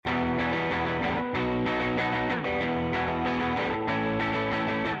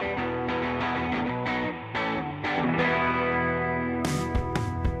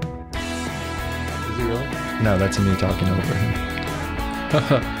No, that's me talking over him.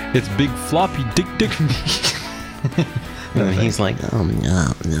 It's big floppy dick. And he's like, oh,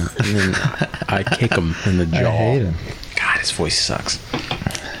 no. And then I kick him in the jaw. I hate him. God, his voice sucks.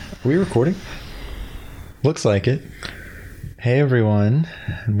 Are we recording? Looks like it. Hey, everyone,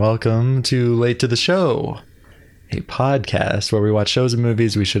 and welcome to Late to the Show, a podcast where we watch shows and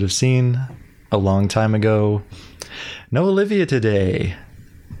movies we should have seen a long time ago. No Olivia today.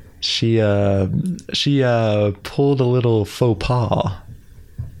 She pulled a little faux pas.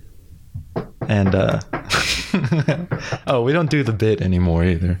 And, oh, we don't do the bit anymore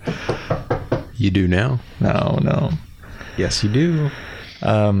either. You do now? No. Yes, you do.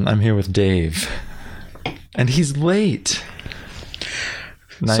 I'm here with Dave. And he's late.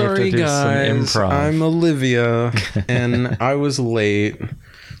 Now Sorry, you have to do guys. some improv. I'm Olivia, and I was late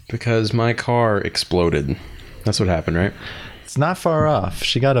because my car exploded. That's what happened, right? It's not far off.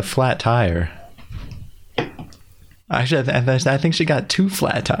 She got a flat tire. Actually, I think she got 2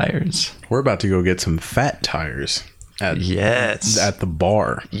 flat tires. We're about to go get some fat tires at the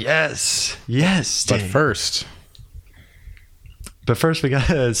bar. Yes, But Dave. First, we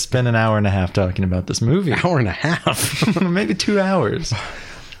gotta spend an hour and a half talking about this movie. Hour and a half. Maybe 2 hours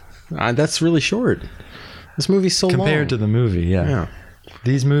That's really short. This movie's so compared to the movie. Yeah,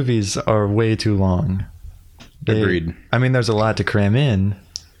 these movies are way too long. Agreed. I mean, there's a lot to cram in,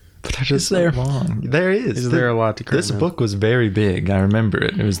 but they're just so long. There is. Is there a lot to cram This in? book was very big. I remember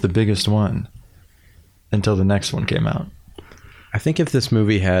it. It was the biggest one until the next one came out. I think if this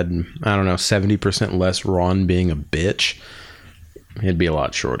movie had, 70% less Ron being a bitch, it'd be a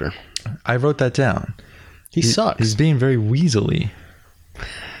lot shorter. I wrote that down. He sucks. He's being very weaselly.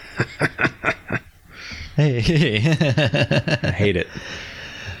 Hey. I hate it.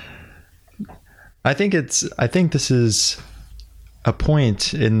 I think this is a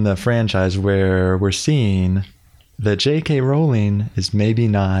point in the franchise where we're seeing that J.K. Rowling is maybe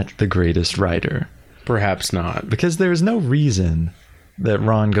not the greatest writer. Perhaps not. Because there's no reason that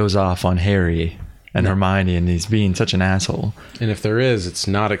Ron goes off on Harry and Hermione and he's being such an asshole. And if there is, it's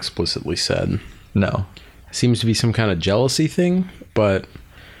not explicitly said. No. It seems to be some kind of jealousy thing, but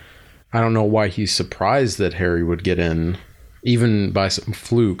I don't know why he's surprised that Harry would get in, even by some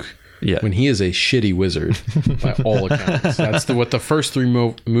fluke, when he is a shitty wizard, by all accounts. That's what the first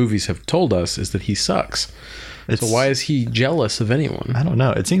 3 movies have told us, is that he sucks. So why is he jealous of anyone? I don't know.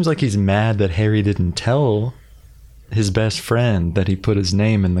 It seems like he's mad that Harry didn't tell his best friend that he put his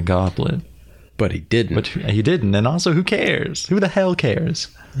name in the goblet. But he didn't. But he didn't. And also, who cares? Who the hell cares?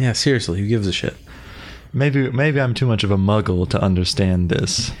 Yeah, seriously, who gives a shit? Maybe I'm too much of a muggle to understand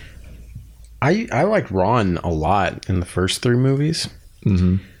this. I like Ron a lot in the first 3 movies.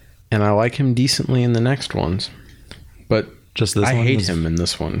 Mm-hmm. And I like him decently in the next ones. But Just this I one hate was him in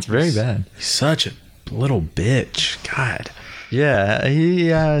this one. It's very bad. He's such a little bitch. God. Yeah, he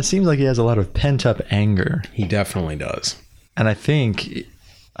seems like he has a lot of pent-up anger. He definitely does. And I think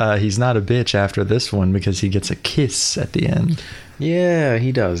he's not a bitch after this one because he gets a kiss at the end. Yeah,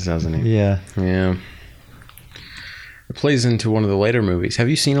 he does, doesn't he? Yeah. Yeah. It plays into one of the later movies. Have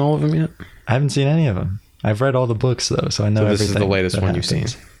you seen all of them yet? I haven't seen any of them. I've read all the books, though, so I know everything. So this is the latest one you've seen?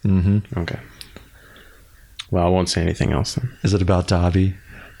 Mm-hmm. Okay. Well, I won't say anything else then. Is it about Dobby?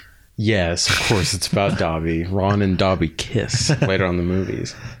 Yes, of course it's about Dobby. Ron and Dobby kiss later on in the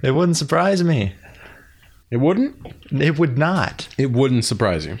movies. It wouldn't surprise me. It wouldn't? It would not. It wouldn't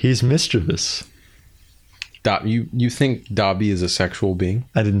surprise you. He's mischievous. You think Dobby is a sexual being?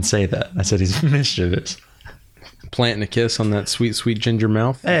 I didn't say that. I said he's mischievous. Planting a kiss on that sweet, sweet ginger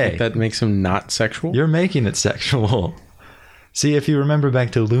mouth? Hey. You think that makes him not sexual? You're making it sexual. See, if you remember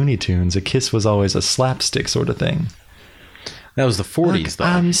back to Looney Tunes, a kiss was always a slapstick sort of thing. That was the 40s, Look, though.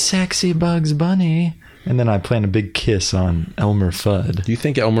 I'm sexy Bugs Bunny. And then I plant a big kiss on Elmer Fudd. Do you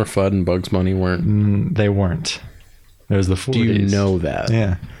think Elmer Fudd and Bugs Bunny weren't? They weren't. It was the 40s. Do you know that?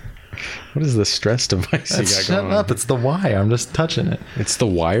 Yeah. What is the stress device you got Shut going on? up. It's The Wire. I'm just touching it. It's The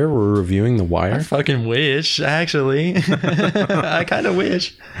Wire? We're reviewing The I Wire? fucking wish, actually. I kind of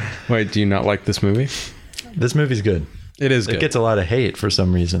wish. Wait, do you not like this movie? This movie's good. It is It good. gets a lot of hate for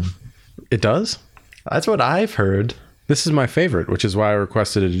some reason. It does? That's what I've heard. This is my favorite, which is why I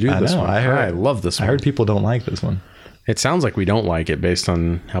requested to do this one. I love this one. I heard people don't like this one. It sounds like we don't like it based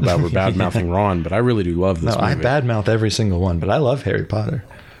on how bad we're bad-mouthing Ron, but I really do love this No, movie. I badmouth every single one, but I love Harry Potter.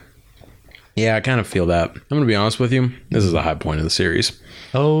 Yeah, I kind of feel that. I'm going to be honest with you. This is the high point of the series.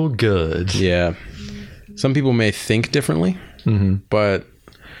 Oh, good. Yeah. Some people may think differently, but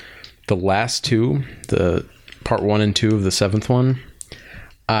the last 2, the part 1 and 2 of the 7th one,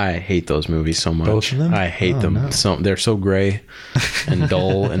 I hate those movies so much. Both of them? I hate them. No. So they're so gray and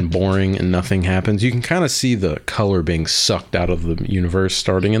dull and boring, and nothing happens. You can kind of see the color being sucked out of the universe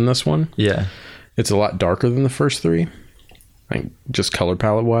starting in this one. Yeah. It's a lot darker than the first three, like just color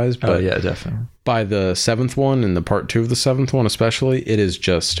palette wise. But yeah, definitely. By the seventh one and the part 2 of the seventh one especially, it is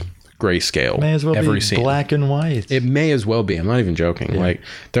just grayscale. May as well every be scene. Black and white. It may as well be. I'm not even joking. Yeah. Like,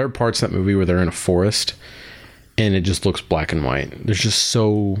 there are parts of that movie where they're in a forest and it just looks black and white. There's just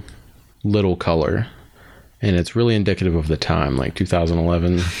so little color, and it's really indicative of the time. Like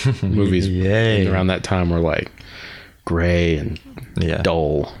 2011 movies around that time were like gray and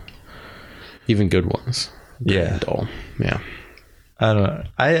dull. Even good ones. Yeah. Dull. Yeah. I don't know.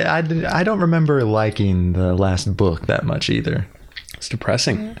 I don't remember liking the last book that much either. It's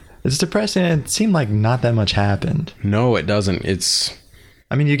depressing. It's depressing. It seemed like not that much happened. No, it doesn't.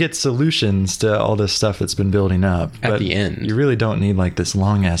 I mean, you get solutions to all this stuff that's been building up. At the end. You really don't need like this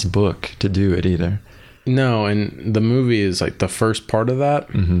long ass book to do it either. No, and the movie is like the first part of that,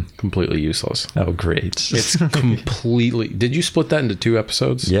 completely useless. Oh, great. It's completely... Did you split that into 2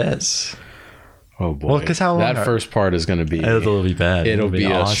 episodes? Yes. Oh boy. Well, because how long that first part is going to be... It'll be bad. It'll be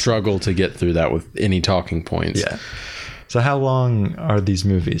awesome. A struggle to get through that with any talking points. Yeah. So how long are these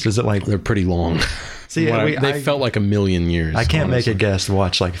movies? Is it like... They're pretty long. See, they felt like a million years. I can't make a guest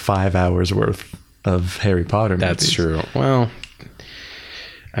watch like 5 hours worth of Harry Potter movies. That's true. Well,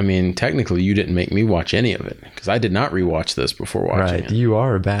 I mean, technically you didn't make me watch any of it, because I did not rewatch this before watching it. You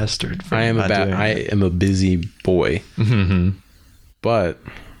are a bastard. I am a busy boy. But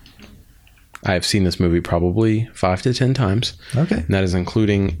I've seen this movie probably 5 to 10 times. Okay. And that is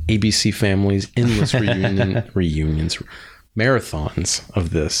including ABC Family's endless reunions, marathons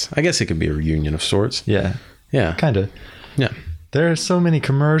of this. I guess it could be a reunion of sorts. Yeah. Yeah. Kind of. Yeah. There are so many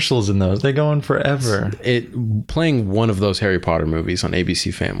commercials in those. They go on forever. Playing one of those Harry Potter movies on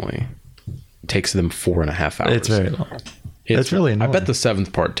ABC Family takes them 4.5 hours. It's very long. It's really annoying. I bet the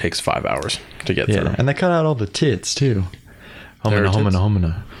 7th part takes 5 hours to get through. And they cut out all the tits too.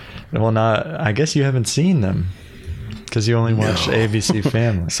 Homina. Well, I guess you haven't seen them because you only watched ABC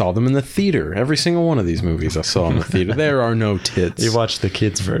Family. I saw them in the theater. Every single one of these movies I saw in the theater. There are no tits. You watched the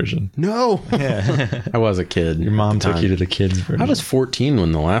kids version. No. Yeah. I was a kid. Your mom took you to the kids version. I was 14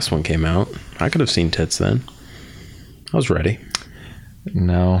 when the last one came out. I could have seen tits then. I was ready.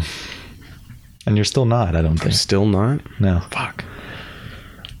 No. And you're still not, I don't think. I'm still not? No. Fuck.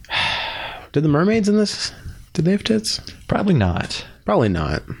 Did the mermaids in this, did they have tits? Probably not. Probably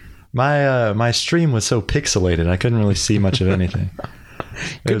not. My stream was so pixelated, I couldn't really see much of anything.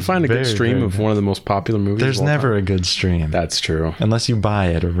 Couldn't find a good stream of one of the most popular movies. There's never a good stream. That's true. Unless you buy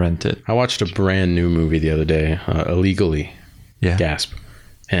it or rent it. I watched a brand new movie the other day, illegally. Yeah. Gasp.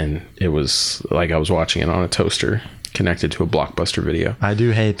 And it was like I was watching it on a toaster connected to a Blockbuster video. I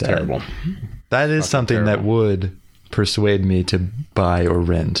do hate that. Terrible. That is something that would persuade me to buy or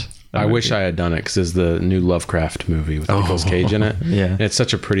rent. I wish I had done it, because it's the new Lovecraft movie with Nicolas Cage in it. Yeah. And it's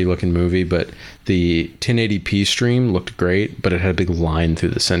such a pretty looking movie, but the 1080p stream looked great, but it had a big line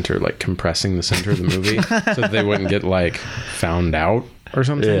through the center, like compressing the center of the movie so that they wouldn't get like found out or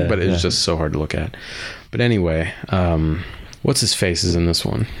something. Yeah, but it was just so hard to look at. But anyway, what's his face is in this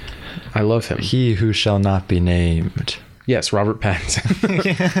one? I love him. He Who Shall Not Be Named. Yes, Robert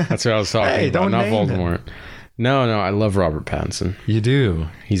Pattinson. That's what I was talking about, not Voldemort. No, I love Robert Pattinson. You do?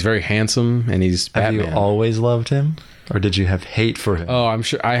 He's very handsome, and he's Batman. Have you always loved him? Or did you have hate for him? Oh, I'm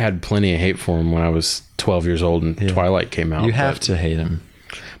sure I had plenty of hate for him when I was 12 years old and Twilight came out. You have to hate him.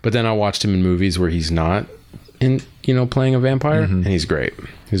 But then I watched him in movies where he's not playing a vampire, and he's great.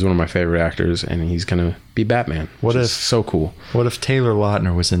 He's one of my favorite actors, and he's going to be Batman. What if so cool? What if Taylor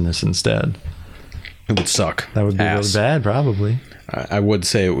Lautner was in this instead? It would suck. That would be really bad, probably. I would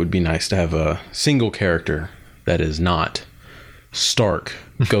say it would be nice to have a single character that is not stark,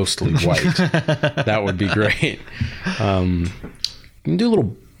 ghostly white. That would be great. You can do a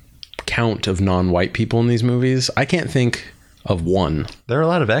little count of non-white people in these movies. I can't think of one. There are a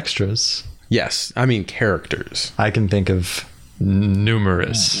lot of extras. Yes, I mean characters. I can think of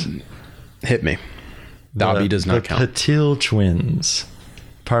numerous. Hit me. Dobby does not count. The Patil twins.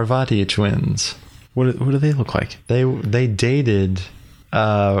 Parvati twins. What do they look like? They dated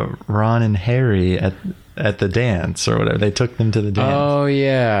Ron and Harry at the dance or whatever. They took them to the dance. Oh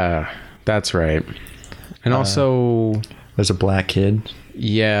yeah, that's right. And also, there's a black kid.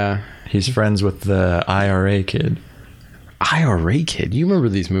 Yeah, he's friends with the IRA kid. IRA Kid. You remember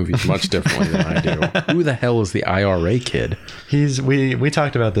these movies much differently than I do. Who the hell is the IRA Kid? We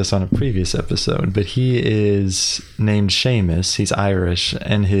talked about this on a previous episode, but he is named Seamus. He's Irish,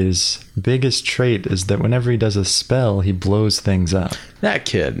 and his biggest trait is that whenever he does a spell, he blows things up. That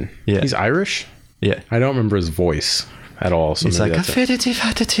kid. Yeah. He's Irish? Yeah. I don't remember his voice at all. So he's like,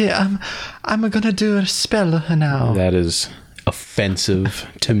 I'm gonna do a spell now. That is offensive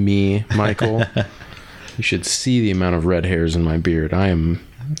to me, Michael. You should see the amount of red hairs in my beard. I am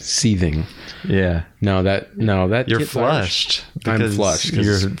seething. Yeah. No, that you're flushed. I'm flushed.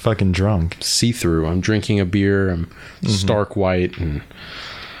 You're fucking drunk. See-through. I'm drinking a beer. I'm stark white, and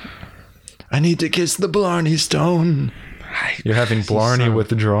I need to kiss the Blarney Stone. You're having Blarney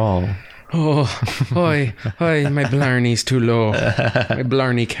withdrawal. Oh, oi, my Blarney's too low. My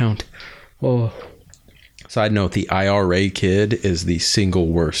Blarney count. Oh. Side note, the IRA Kid is the single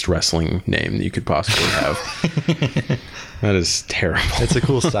worst wrestling name that you could possibly have. That is terrible. It's a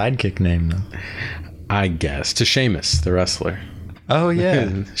cool sidekick name, though. I guess. To Sheamus, the wrestler. Oh,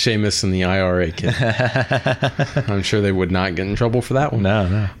 yeah. Sheamus and the IRA Kid. I'm sure they would not get in trouble for that one.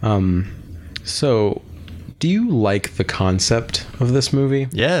 No. So, do you like the concept of this movie?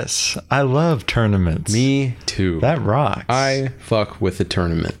 Yes. I love tournaments. Me too. That rocks. I fuck with the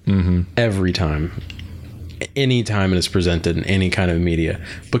tournament every time. Anytime it is presented in any kind of media,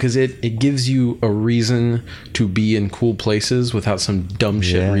 because it gives you a reason to be in cool places without some dumb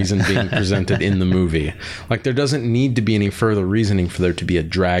shit reason being presented in the movie. Like, there doesn't need to be any further reasoning for there to be a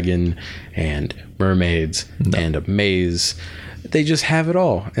dragon and mermaids and a maze. They just have it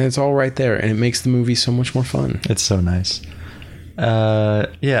all, and it's all right there, and it makes the movie so much more fun. It's so nice.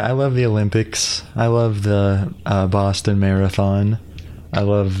 I love the Olympics. I love the Boston Marathon. I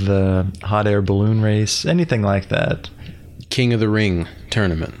love the hot air balloon race, anything like that. King of the Ring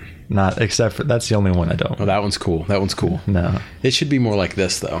tournament. Not except for that's the only one I don't. Oh, that one's cool. That one's cool. No, it should be more like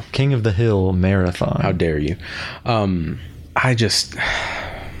this though. King of the Hill marathon. How dare you? I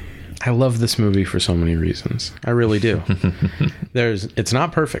love this movie for so many reasons. I really do. It's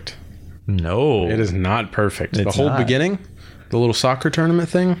not perfect. No, it is not perfect. The whole beginning, the little soccer tournament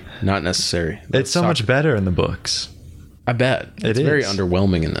thing, not necessary. It's so much better in the books. I bet. It's very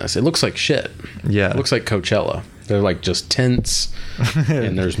underwhelming in this. It looks like shit. Yeah. It looks like Coachella. They're like just tents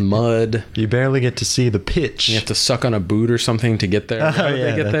and there's mud. You barely get to see the pitch. You have to suck on a boot or something to get there. How did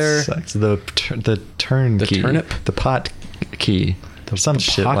they get there? Sucks. The turn the key. Turnip? The pot key. Some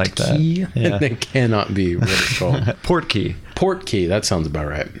shit like that. Key? Yeah. They cannot be what it's called. Port key. Port key. That sounds about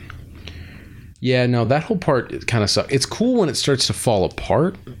right. Yeah, no, that whole part kind of sucks. It's cool when it starts to fall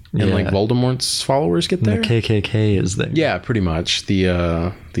apart and like Voldemort's followers get there. And the KKK is there. Yeah, pretty much.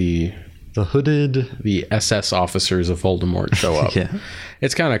 The hooded, the SS officers of Voldemort show up. Yeah,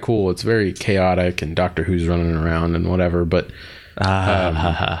 it's kind of cool. It's very chaotic, and Doctor Who's running around and whatever. But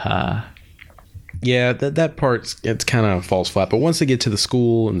yeah, that part it's kind of falls flat. But once they get to the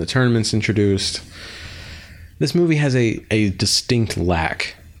school and the tournament's introduced, this movie has a distinct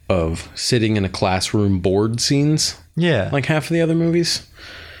lack of sitting in a classroom board scenes. Yeah. Like half of the other movies.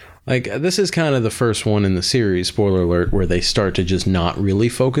 Like, this is kind of the first one in the series, spoiler alert, where they start to just not really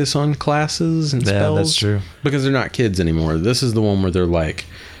focus on classes and spells. Yeah, that's true. Because they're not kids anymore. This is the one where they're like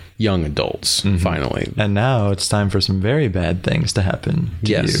young adults, finally. And now it's time for some very bad things to happen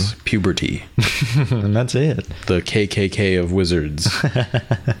to you. Puberty. And that's it. The KKK of wizards.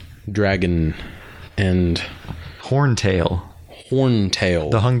 Dragon and... Horntail.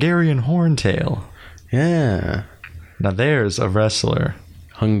 Horntail. The Hungarian Horntail. Yeah. Now there's a wrestler.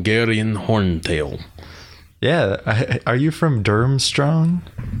 Hungarian Horntail. Yeah. Are you from Durmstrang?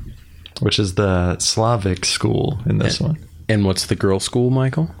 Which is the Slavic school in this one. And what's the girl school,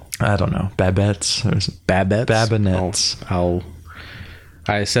 Michael? I don't know. Babettes? Babettes? Babinettes.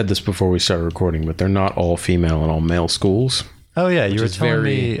 I said this before we started recording, but they're not all female and all male schools. Oh, yeah. You were telling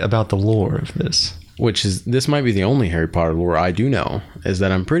me about the lore of this. This might be the only Harry Potter lore I do know, is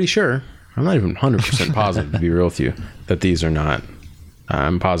that I'm pretty sure, I'm not even 100% positive to be real with you, that these are not,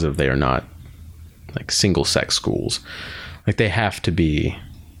 I'm positive they are not like single sex schools. Like they have to be,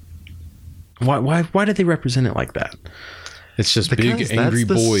 why did they represent it like that? It's just because big angry that's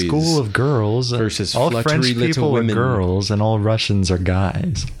the boys. School of girls versus all French people are girls and all Russians are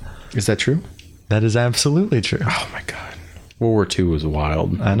guys. Is that true? That is absolutely true. Oh my God. World War II was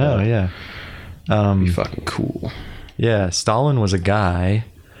wild. I know, yeah. Be fucking cool. Yeah, Stalin was a guy,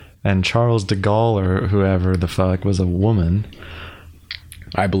 and Charles de Gaulle or whoever the fuck was a woman.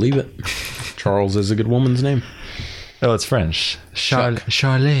 I believe it. Charles is a good woman's name. Oh, it's French. Chuck.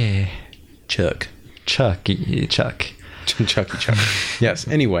 Charlie. Chuck. Chuck. Chucky Chuck. Yes.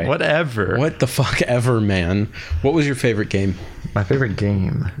 Anyway. Whatever. What the fuck ever, man. What was your favorite game My favorite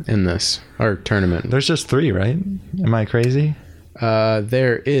game. in this? Or tournament? There's just 3, right? Am I crazy?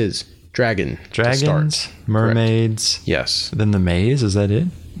 There is Dragon. to Dragons, start. mermaids, Yes. then the maze. Is that it?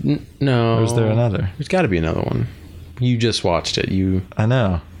 No. Or is there another? There's got to be another one. You just watched it. I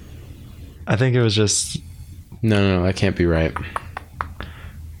know. I think it was just... No, that can't be right.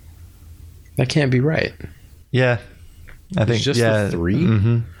 That can't be right. Yeah. I think It's just yeah, the 3?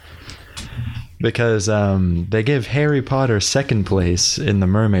 Mm-hmm. Because they gave Harry Potter second place in the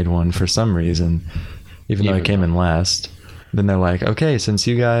mermaid one for some reason, even though it came in last. Then they're like, okay, since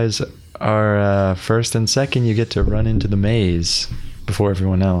you guys are first and second, you get to run into the maze before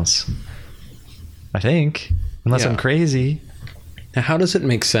everyone else. I think. Unless I'm crazy. Now, how does it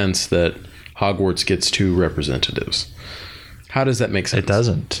make sense that Hogwarts gets 2 representatives? How does that make sense? It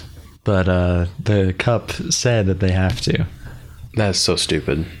doesn't. But the cup said that they have to. That's so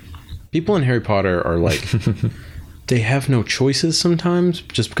stupid. People in Harry Potter are like, they have no choices sometimes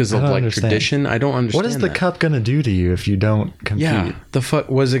just because of like tradition. I don't understand. What is the cup going to do to you if you don't compete? Yeah, the fuck.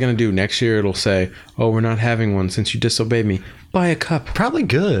 What is it going to do? Next year it'll say, "Oh, we're not having one since you disobeyed me. Buy a cup." Probably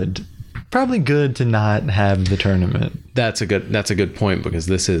good. Probably good to not have the tournament. That's a good point because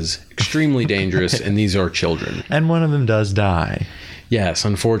this is extremely dangerous and these are children. And one of them does die. Yes,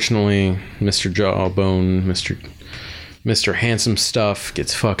 unfortunately, Mr. Jawbone, Mr. Handsome Stuff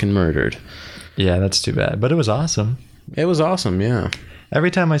gets fucking murdered. Yeah, that's too bad. But it was awesome. It was awesome, yeah.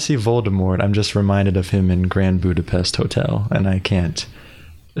 Every time I see Voldemort, I'm just reminded of him in Grand Budapest Hotel, and I can't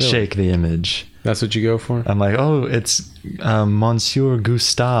shake the image. That's what you go for? I'm like, oh, it's Monsieur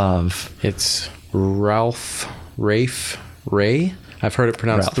Gustave. It's Rafe. I've heard it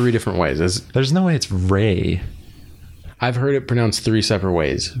pronounced Ralph. 3 different ways. There's no way it's Ray. I've heard it pronounced 3 separate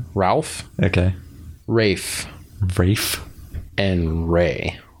ways. Ralph, Okay. Rafe, Rafe? and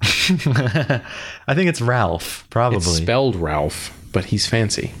Ray. I think it's Ralph, probably. It's spelled Ralph, but he's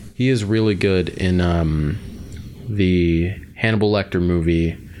fancy. He is really good in the Hannibal Lecter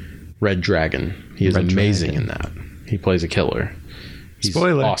movie Red Dragon. He is Red amazing Dragon. in that. He plays a killer. He's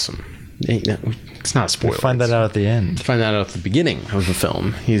Spoiler. awesome. It's not a spoiler. We'll find that out at the end. Find that out at the beginning of the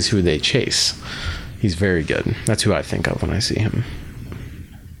film. He's who they chase. He's very good. That's who I think of when I see him.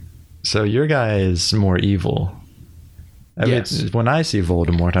 So your guy is more evil. Yes. When I see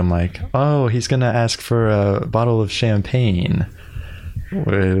Voldemort, I'm like, oh, he's going to ask for a bottle of champagne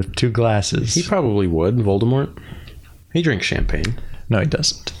with 2 glasses. He probably would, Voldemort. He drinks champagne. No, he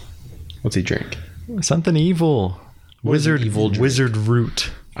doesn't. What's he drink? Something evil. What is an evil drink? Wizard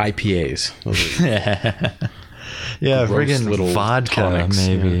root. IPAs. Those are Yeah, gross friggin' little vodka, tonics,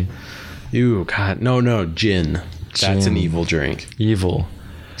 maybe. Ew, God. No, gin. That's an Gin. evil drink. Evil.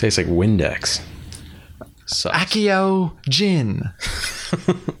 Tastes like Windex. Sucks. Accio gin.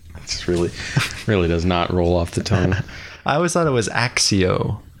 It's really does not roll off the tongue. I always thought it was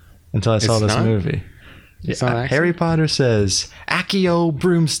Axio until I saw It's this not? It's It's not Axio? Harry Potter says Accio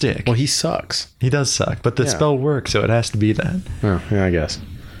broomstick. Well, he sucks. He does suck, but the Yeah. spell works, so it has to be that. Oh, yeah, I guess.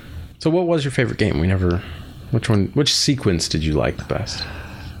 So what was your favorite game? Which sequence did you like the best?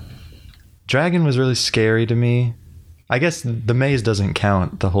 Dragon was really scary to me. I guess the maze doesn't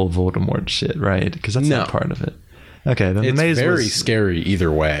count the whole Voldemort shit, right? Because that's No. not part of it. Okay, then It's the maze very was scary either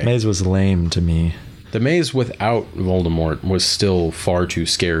way. maze was lame to me. The maze without Voldemort was still far too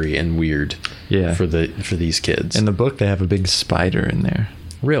scary and weird. Yeah. For these kids. In the book, they have a big spider in there.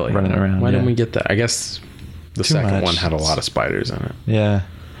 Really? running around, Why didn't yeah. we get that? I guess the Too second much. one had a lot of spiders in it. Yeah.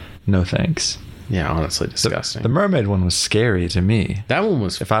 No thanks. Yeah, honestly, disgusting. The mermaid one was scary to me. That one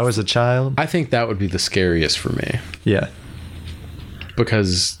was. If I was a child, I think that would be the scariest for me yeah.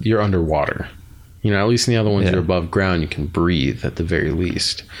 because you're underwater. You know, at least in the other ones Yeah. you're above ground, you can breathe at the very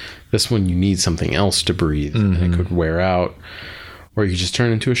least. This one you need something else to breathe, and it could wear out, or you just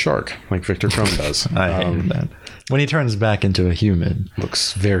turn into a shark like Victor Crumb does. I hated that. When he turns back into a human.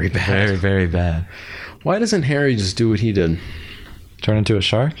 Looks very bad. Very, very bad. Why doesn't Harry just do what he did? Turn into a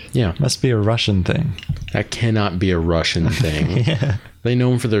shark? Yeah, Must be a Russian thing. that cannot be a Russian thing. Yeah. They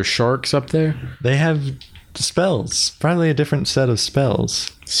known for their sharks up there? They have spells. Probably a different set of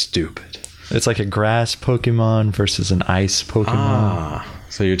spells. Stupid. It's like a grass Pokemon versus an ice Pokemon.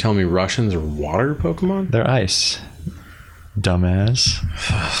 So you're telling me Russians are water Pokemon? They're ice. Dumbass.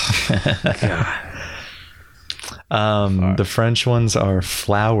 God. The French ones are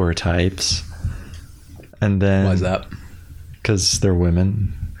flower types. And then Why is that? because they're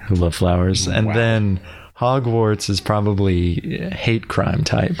women who love flowers. And Wow. then Hogwarts is probably hate crime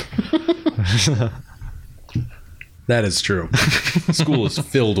type. That is true. The school is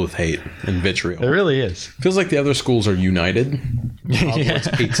filled with hate and vitriol. It really is. Feels like the other schools are united.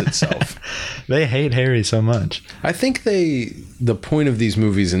 Hogwarts hates itself. They hate Harry so much. I think the point of these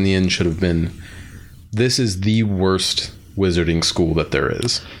movies in the end should have been, this is the worst wizarding school that there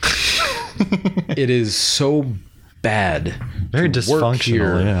is. It is so bad. Very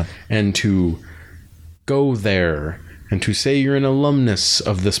dysfunctional, yeah. And to go there and to say you're an alumnus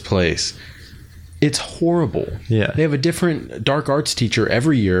of this place. It's horrible. Yeah. They have a different dark arts teacher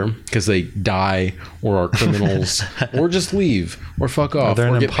every year because they die or are criminals or just leave or fuck off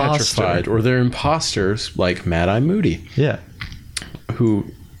or get petrified or they're imposters like Mad-Eye Moody. Yeah. Who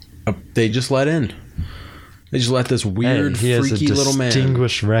they just let in. They just let this weird, freaky little man. He has a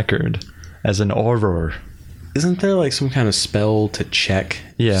distinguished record as an Auror. Isn't there like some kind of spell to check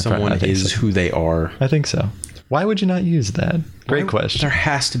if someone is who they are? I think so. Why would you not use that? Great question. There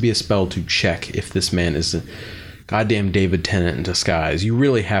has to be a spell to check if this man is a goddamn David Tennant in disguise. You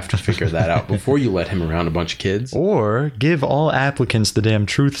really have to figure that out before you let him around a bunch of kids. Or give all applicants the damn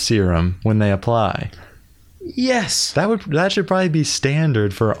truth serum when they apply. Yes. That should probably be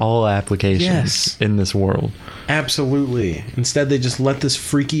standard for all applications in this world. Absolutely. Instead, they just let this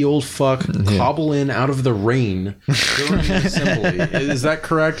freaky old fuck cobble in out of the rain during the assembly. Is that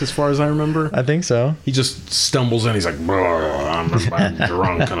correct as far as I remember? I think so. He just stumbles in. He's like, I'm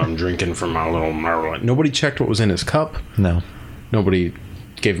drunk and I'm drinking from my little Maryland. Nobody checked what was in his cup. No. Nobody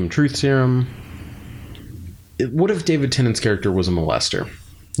gave him truth serum. What if David Tennant's character was a molester?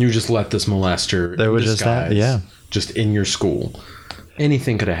 You just let this molester there was just that, just in your school.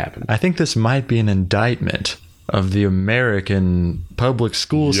 Anything could have happened. I think this might be an indictment of the American public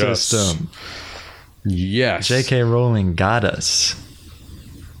school system. Yes. J.K. Rowling got us.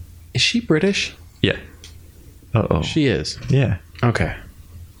 Is she British? Yeah. Uh-oh. She is? Yeah. Okay.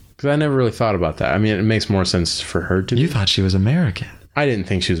 Because I never really thought about that. I mean, it makes more sense for her to be. You thought she was American. I didn't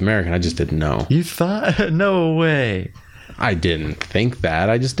think she was American. I just didn't know. You thought? No way. I didn't think that.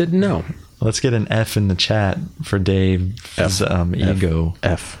 I just didn't know. Let's get an F in the chat for Dave's ego.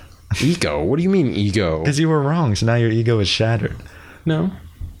 F. Ego? What do you mean ego? Because you were wrong, so now your ego is shattered. No.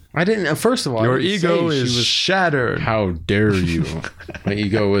 I didn't. First of all, your ego is shattered. How dare you? My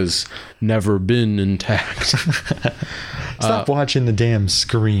ego has never been intact. Stop watching the damn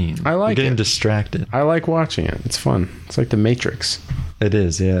screen. I like You're getting it. distracted. I like watching it. It's fun. It's like The Matrix. It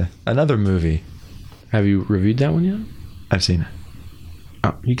is, yeah. Another movie. Have you reviewed that one yet? I've seen it.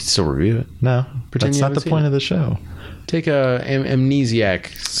 Oh, you can still review it. No, that's not the point of the show. Take a amnesiac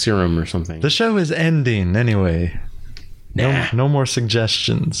serum or something. The show is ending anyway. Nah. No more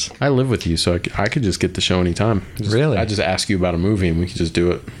suggestions. I live with you, so I could just get the show anytime. Really? I just ask you about a movie and we could just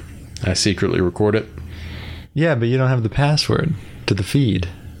do it. I secretly record it. Yeah, but you don't have the password to the feed.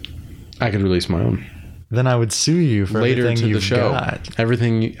 I could release my own. Then I would sue you for later everything to you've the show. got.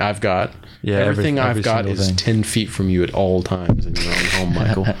 Everything I've got. Yeah, everything every I've got is thing. 10 feet from you at all times in your own home,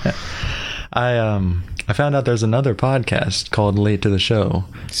 Michael. I found out there's another podcast called Late to the Show.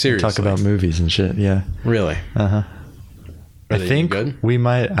 Seriously? Talk about movies and shit. Yeah. Really? Uh-huh. I think good? we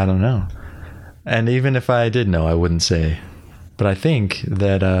might. I don't know. And even if I did know, I wouldn't say. But I think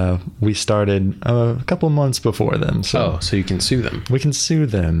that we started a couple months before them. So so you can sue them. we can sue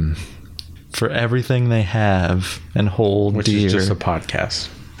them for everything they have and hold Which dear. is just a podcast,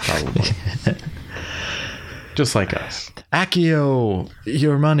 probably. Just like us. Accio,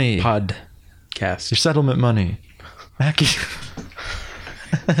 your money. Podcast. Your settlement money. Accio.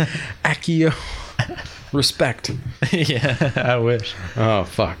 Accio. Respect. Yeah, I wish. Oh,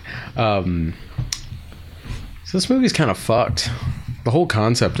 fuck. So this movie's kind of fucked. The whole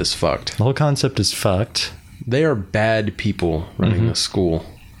concept is fucked. The whole concept is fucked. They are bad people running this school.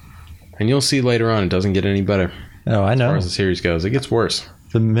 And you'll see later on, it doesn't get any better. Oh, I know. As far as the series goes, it gets worse.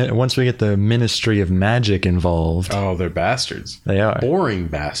 Once we get the Ministry of Magic involved. Oh, they're bastards. They are. Boring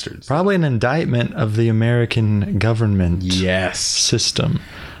bastards. Probably an indictment of the American government Yes. system.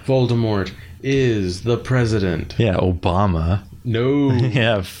 Voldemort is the president. Yeah, Obama. No.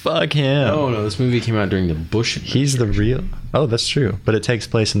 Yeah, fuck him. No, this movie came out during the Bush He's the real... Oh, that's true. But it takes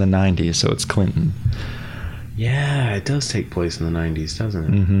place in the 90s, so it's Clinton. Yeah, it does take place in the 90s, doesn't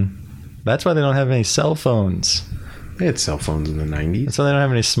it? Mm-hmm. That's why they don't have any cell phones. They had cell phones in the 90s. That's why they don't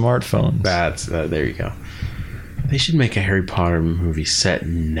have any smartphones. That's there you go. They should make a Harry Potter movie set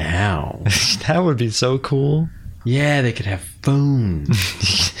now. That would be so cool. Yeah, they could have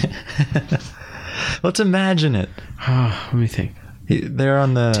phones. Let's imagine it. Let me think. They're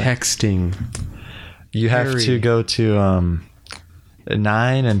on the... Texting. You have Harry. to go to 9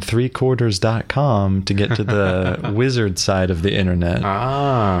 3/4.com to get to the wizard side of the internet.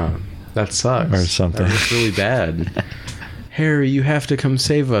 Ah. That sucks. Or something. That's really bad. Harry, you have to come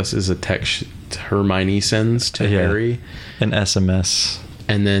save us is a text Hermione sends to Harry. An SMS.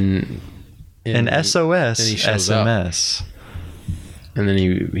 And then... An SOS then he shows SMS. Up. And then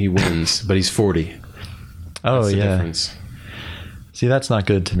he wins, but he's 40. Oh, That's the yeah. difference. See, that's not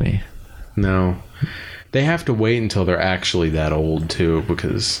good to me. No. They have to wait until they're actually that old, too,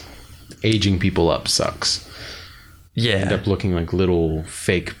 because aging people up sucks. Yeah. End up looking like little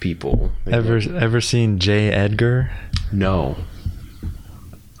fake people. Ever seen J. Edgar? No.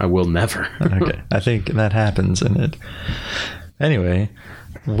 I will never. Okay. I think that happens in it. Anyway,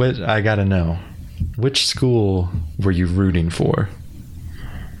 what I gotta know. Which school were you rooting for?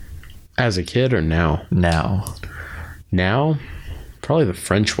 As a kid or now? Now. Now? Probably the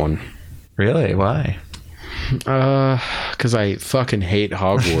French one. Really? Why? Because I fucking hate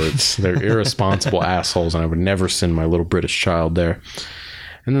Hogwarts. They're irresponsible assholes, and I would never send my little British child there.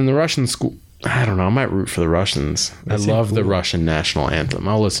 And then the Russian school, I don't know, I might root for the Russians. I love the Russian national anthem.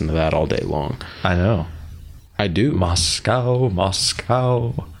 I'll listen to that all day long. I know. I do. Moscow,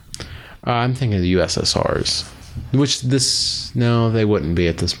 Moscow. I'm thinking of the USSRs. Which no, they wouldn't be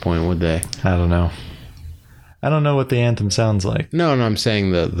at this point, would they? I don't know. I don't know what the anthem sounds like. No, I'm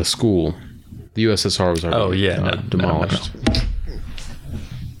saying the school. The USSR was already demolished. No.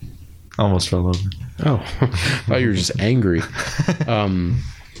 Almost fell over. Oh, I thought you were just angry.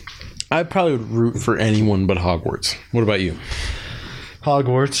 I probably would root for anyone but Hogwarts. What about you?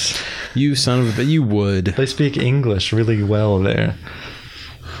 Hogwarts. You son of a... You would. They speak English really well there.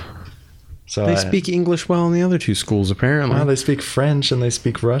 So they speak English well in the other two schools, apparently. Well, they speak French and they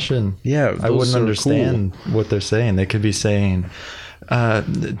speak Russian. Yeah, I wouldn't understand what they're saying. They could be saying,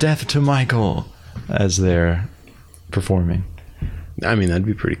 death to Michael, as they're performing. I mean, that'd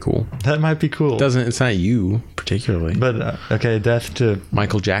be pretty cool. That might be cool. It's not you, particularly. But, okay, death to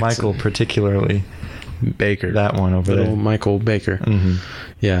Michael Jackson. Michael, particularly. Baker. That one over there. Michael Baker. Mm-hmm.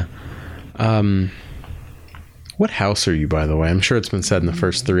 Yeah. What house are you, by the way? I'm sure it's been said in the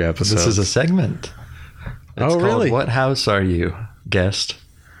first 3 episodes. This is a segment. It's really? What house are you, guest?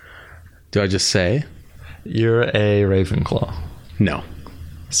 Do I just say? You're a Ravenclaw. No.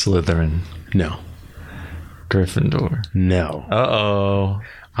 Slytherin. No. Gryffindor. No. Uh-oh.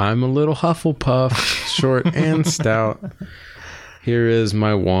 I'm a little Hufflepuff, short and stout. Here is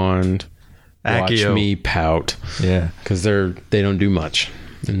my wand. Watch Accio. me pout. Yeah. Because they don't do much.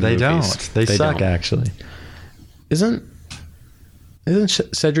 They don't. They suck, don't. Actually. Isn't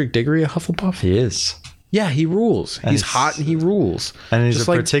Cedric Diggory a Hufflepuff? He is. Yeah, he rules. He's hot and he rules. And he's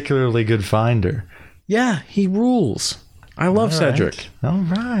particularly good finder. Yeah, he rules. I love Cedric. All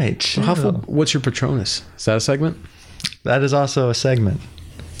right. Chill. What's your Patronus? Is that a segment? That is also a segment.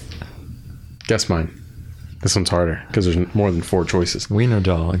 Guess mine. This one's harder because there's more than 4 choices. Wiener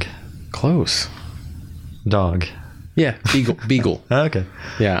dog. Close. Dog. Yeah, beagle. Okay.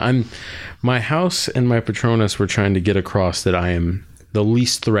 Yeah, my house and my Patronus were trying to get across that I am the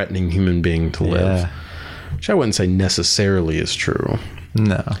least threatening human being to live. Which I wouldn't say necessarily is true.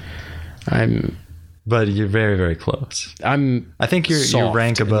 No. But you're very, very close. I think you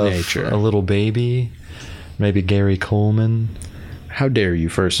rank above a little baby, maybe Gary Coleman. How dare you,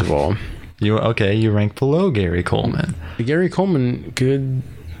 first of all. You rank below Gary Coleman. Gary Coleman could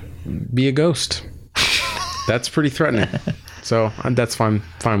be a ghost. That's pretty threatening. So that's fine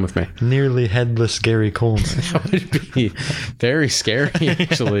with me. Nearly headless Gary Coleman. That would be very scary,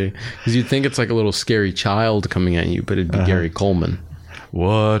 actually. Because you'd think it's like a little scary child coming at you, but it'd be Gary Coleman.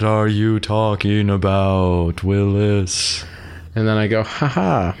 What are you talking about, Willis? And then I go,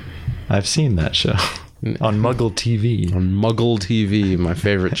 haha. I've seen that show. On Muggle TV. On Muggle TV, my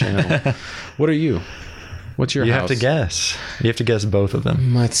favorite channel. What are you? What's your house? You have to guess. You have to guess both of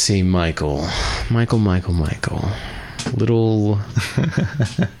them. Let's see, Michael. Little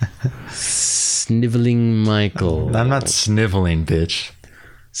sniveling Michael. I'm not sniveling, bitch.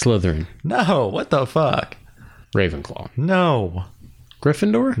 Slytherin. No, what the fuck? Ravenclaw. No.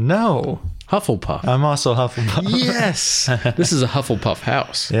 Gryffindor? No. Hufflepuff. I'm also Hufflepuff. Yes. This is a Hufflepuff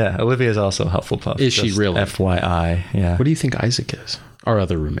house. Yeah, Olivia's also Hufflepuff. Is she really? FYI, yeah. What do you think Isaac is? Our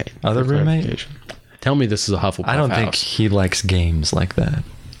other roommate. Other roommate? Tell me this is a Hufflepuff house. I don't think he likes games like that.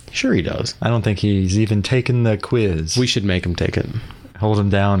 Sure he does. I don't think he's even taken the quiz. We should make him take it. Hold him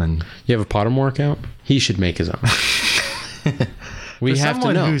down and... You have a Pottermore account? He should make his own. We have to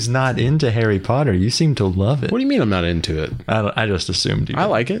know. Someone who's not into Harry Potter, you seem to love it. What do you mean I'm not into it? I just assumed you. I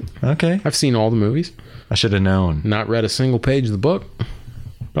like it. Okay. I've seen all the movies. I should have known. Not read a single page of the book.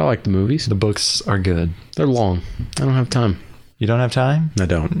 But I like the movies. The books are good. They're long. I don't have time. You don't have time? I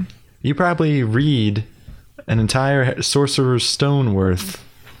don't. You probably read an entire Sorcerer's Stone worth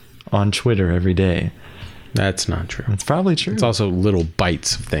on Twitter every day. That's not true. It's probably true. It's also little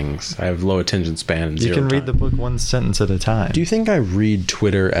bites of things. I have low attention span and you can read the book one sentence at a time. Do you think I read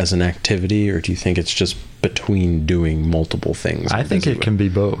Twitter as an activity, or do you think it's just between doing multiple things? I think it can be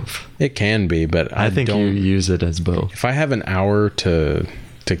both. It can be, but I think you use it as both. If I have an hour to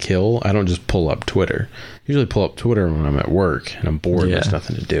kill, I don't just pull up Twitter. I usually pull up Twitter when I'm at work and I'm bored. Yeah. There's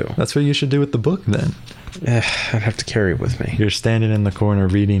nothing to do. That's what you should do with the book then. I'd have to carry it with me. You're standing in the corner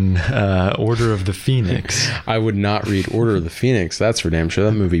reading Order of the Phoenix. I would not read Order of the Phoenix. That's for damn sure.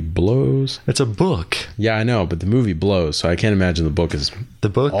 That movie blows. It's a book. Yeah, I know, but the movie blows, so I can't imagine the book is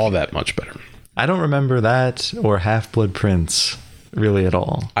all that much better. I don't remember that or Half-Blood Prince really at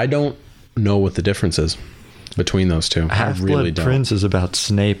all. I don't know what the difference is between those two. Half-Blood Prince is about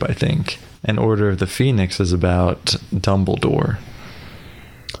Snape, I think, and Order of the Phoenix is about Dumbledore.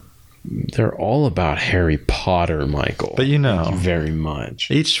 They're all about Harry Potter, Michael. But Thank you very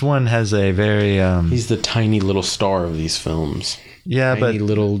much. Each one has a very... He's the tiny little star of these films. Yeah, tiny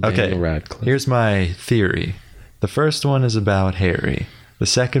little Daniel Radcliffe. Here's my theory. The first one is about Harry. The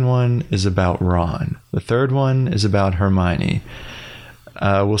second one is about Ron. The third one is about Hermione.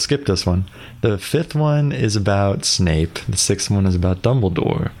 We'll skip this one. The fifth one is about Snape. The sixth one is about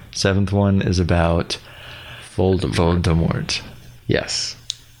Dumbledore. Seventh one is about Voldemort. Yes.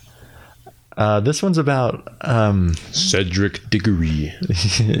 This one's about Cedric Diggory,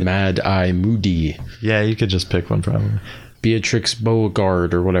 Mad-Eye Moody. Yeah, you could just pick one probably. Beatrix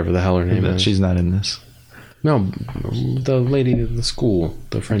Beauregard or whatever the hell her name is. She's not in this. No, the lady in the school,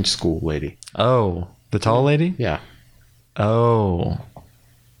 the French school lady. Oh, the tall lady? Yeah. Oh,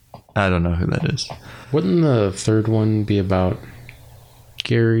 I don't know who that is. Wouldn't the third one be about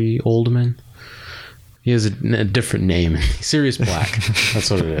Gary Oldman? He has a different name. Sirius Black. That's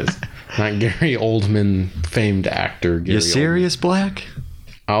what it is. Not Gary Oldman, famed actor. Gary You Sirius Oldman. Black?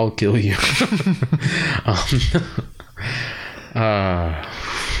 I'll kill you.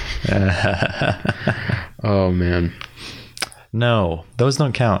 Oh, man. No, those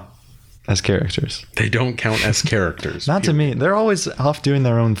don't count as characters. They don't count as characters. Not to me. They're always off doing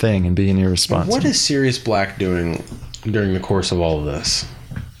their own thing and being irresponsible. What is Sirius Black doing during the course of all of this?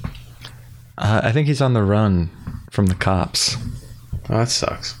 I think he's on the run from the cops. Oh, that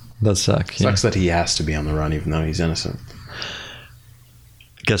sucks. That sucks. Sucks that he has to be on the run even though he's innocent.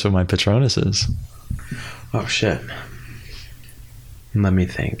 Guess what my Patronus is? Oh, shit. Let me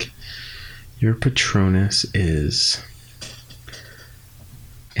think. Your Patronus is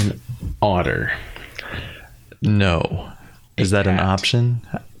an otter. No. Is that an option?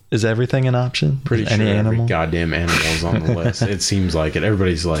 Is everything an option? Pretty sure every goddamn animal is on the list. It seems like it.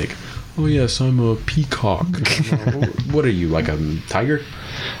 Everybody's like, oh yes, I'm a peacock. What are you, like a tiger?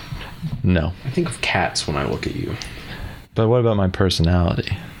 No. I think of cats when I look at you. But what about my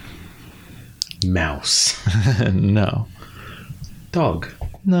personality? Mouse. No. Dog.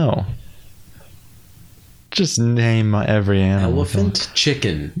 No. Just name every animal. Elephant.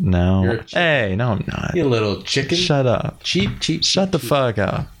 Chicken. No. Hey, no, I'm not. You little chicken. Shut up. Cheap. Shut the fuck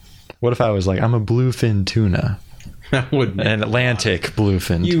up. What if I was like, I'm a bluefin tuna? That would be an Atlantic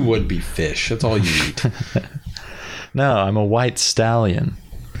bluefin. You would be fish. That's all you eat. No, I'm a white stallion.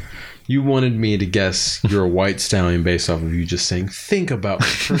 You wanted me to guess you're a white stallion based off of you just saying, think about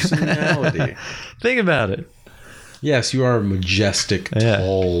your personality. Think about it. Yes, you are a majestic,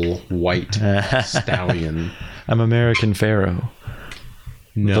 tall, white stallion. I'm American Pharaoh.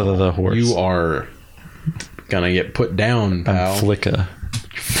 No, the horse. You are gonna get put down, pal. I'm Flicka.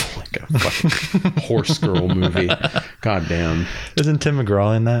 Flicka. Fucking horse girl movie. God damn. Isn't Tim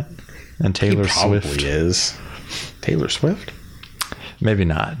McGraw in that? And Taylor Swift? Probably is. Taylor Swift? Maybe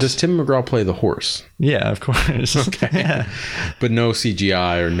not. Does Tim McGraw play the horse? Yeah, of course. Okay. Yeah. But no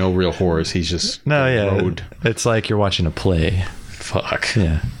CGI or no real horse. He's just road. It's like you're watching a play. Fuck.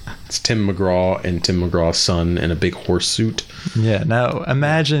 Yeah. It's Tim McGraw and Tim McGraw's son in a big horse suit. Yeah. Now,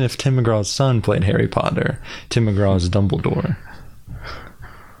 imagine if Tim McGraw's son played Harry Potter. Tim McGraw's Dumbledore.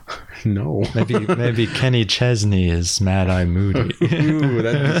 No. Maybe Kenny Chesney is Mad-Eye Moody. Ooh,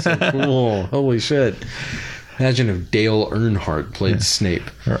 that'd be so cool. Holy shit. Imagine if Dale Earnhardt played Snape.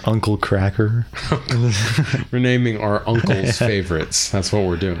 Or Uncle Cracker. We're naming our uncle's favorites. That's what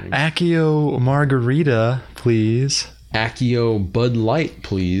we're doing. Accio Margarita, please. Accio Bud Light,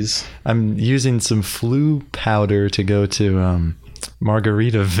 please. I'm using some flu powder to go to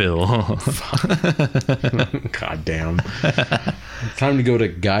Margaritaville. God damn. It's time to go to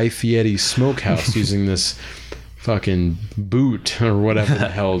Guy Fieri's smokehouse using this fucking boot or whatever the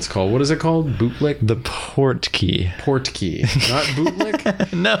hell it's called. What is it called? Bootlick? The port key. Port key. Not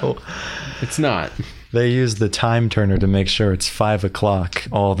bootlick? No. It's not. They use the time turner to make sure it's 5 o'clock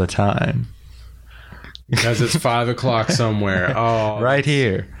all the time. Because it's 5 o'clock somewhere. Oh, right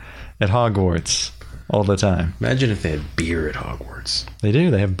here at Hogwarts all the time. Imagine if they had beer at Hogwarts. They do.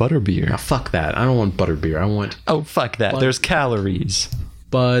 They have butterbeer. Now, fuck that. I don't want butterbeer. I want... Oh, fuck that. There's calories.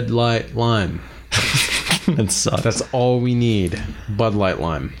 Bud Light Lime. It sucks. That's all we need. Bud Light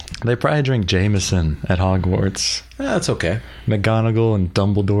Lime. They probably drink Jameson at Hogwarts. That's okay. McGonagall and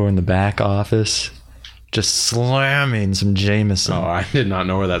Dumbledore in the back office just slamming some Jameson. Oh, I did not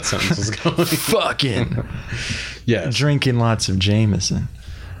know where that sentence was going. Fucking. Yes. Drinking lots of Jameson.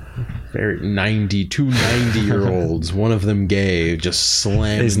 Very 90-year-olds, one of them gay, just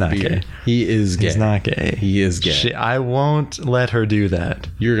slamming He's not beer. gay. He is gay. He's not gay. He is gay. I won't let her do that.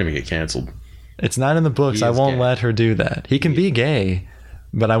 You're going to get canceled. It's not in the books. I won't let her do that. He can be gay,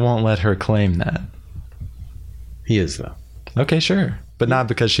 but I won't let her claim that. He is, though. Okay, sure. But not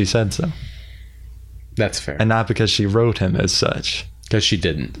because she said so. That's fair. And not because she wrote him as such. Because she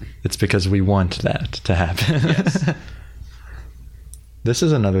didn't. It's because we want that to happen. Yes. This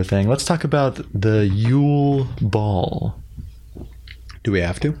is another thing. Let's talk about the Yule Ball. Do we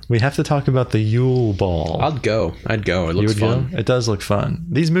have to? We have to talk about the Yule Ball. I'd go. It looks fun. Go? It does look fun.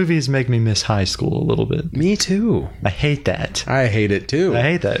 These movies make me miss high school a little bit. Me too. I hate that. I hate it too. I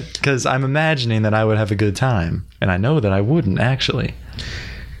hate that because I'm imagining that I would have a good time, and I know that I wouldn't actually.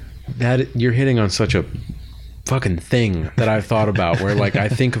 That you're hitting on such a fucking thing that I've thought about where like I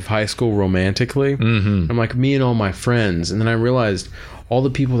think of high school romantically. Mm-hmm. I'm like me and all my friends, and then I realized all the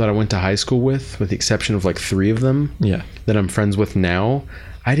people that I went to high school with the exception of like 3 of them that I'm friends with now,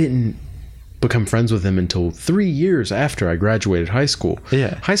 I didn't become friends with them until 3 years after I graduated high school.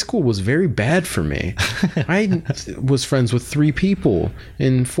 High school was very bad for me. I was friends with 3 people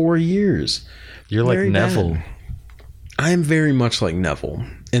in 4 years. You're very like Neville. Bad. I am very much like Neville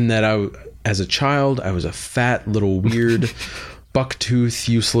in that as a child, I was a fat little weird bucktooth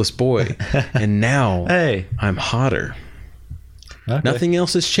useless boy, and now I'm hotter. Okay. Nothing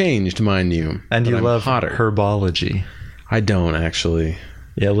else has changed, mind you. And you love hotter. Herbology. I don't actually.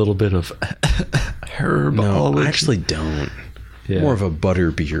 Yeah, a little bit of herbology. No, I actually don't. Yeah. More of a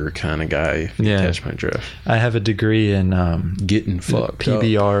butterbeer kind of guy, if you catch my drift. I have a degree in getting fucked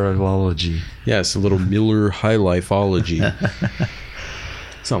PBRology. Yes, a little Miller High Lifeology.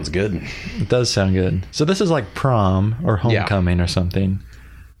 Sounds good. It does sound good. So this is like prom or homecoming or something,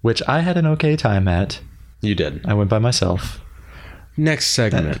 which I had an okay time at. You did. I went by myself. Next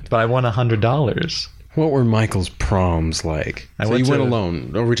segment. But I won $100. What were Michael's proms like? So you went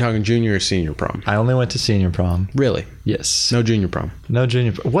alone. Are we talking junior or senior prom? I only went to senior prom. Really? Yes. No junior prom? No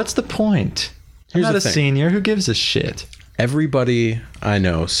junior prom. What's the point? I'm not a senior. Who gives a shit? Everybody I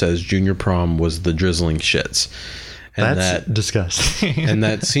know says junior prom was the drizzling shits. And that's disgusting. And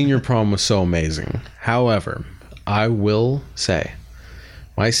that senior prom was so amazing. However, I will say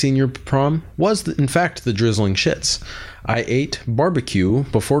my senior prom was, in fact, the drizzling shits. I ate barbecue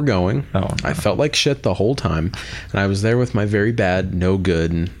before going. Oh, no. I felt like shit the whole time. And I was there with my very bad, no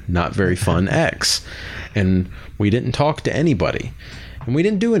good, and not very fun ex. And we didn't talk to anybody. And we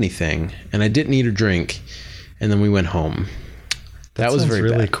didn't do anything. And I didn't eat or drink. And then we went home. That was very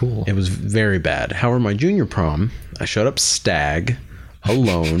really bad. Cool. It was very bad. However, my junior prom, I showed up stag,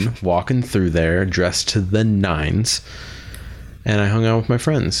 alone, walking through there, dressed to the nines. And I hung out with my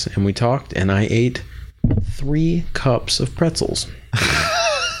friends. And we talked. And I ate 3 cups of pretzels.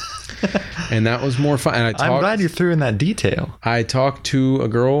 And that was more fun. And I'm glad you threw in that detail. I talked to a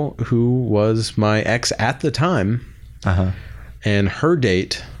girl who was my ex at the time. And her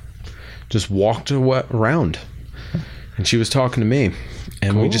date just walked around. And she was talking to me.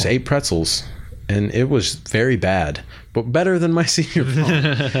 And we just ate pretzels. And it was very bad. But better than my senior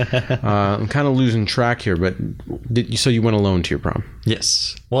prom. I'm kind of losing track here, but so you went alone to your prom?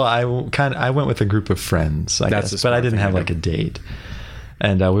 Yes. Well, I went with a group of friends, I guess, but I didn't have like a date.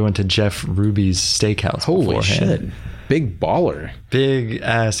 And we went to Jeff Ruby's steakhouse. Holy shit. Big baller. Big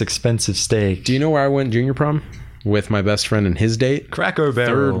ass expensive steak. Do you know where I went junior prom? With my best friend and his date? Cracker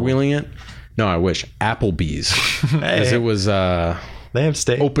Barrel. Third wheeling it? No, I wish. Applebee's. Because it was they have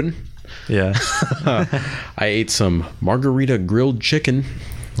steak. Open. Yeah. I ate some margarita grilled chicken.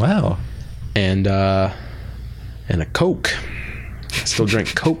 Wow. And a Coke. I still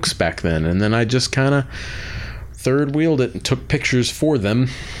drank Cokes back then. And then I just kind of third wheeled it and took pictures for them.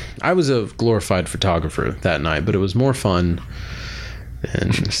 I was a glorified photographer that night, but it was more fun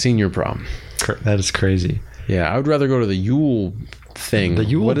than senior prom. That is crazy. Yeah, I would rather go to the Yule thing. The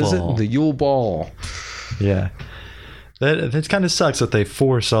Yule What Ball. is it? The Yule Ball. Yeah. That kind of sucks that they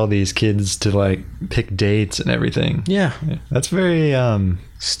force all these kids to like pick dates and everything. Yeah. That's very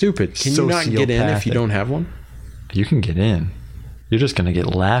stupid. Can you not get in if you don't have one? You can get in. You're just going to get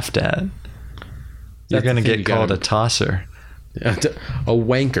laughed at. You're going to get called a tosser. A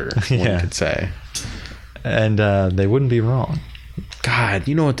wanker, one could say. And they wouldn't be wrong. God,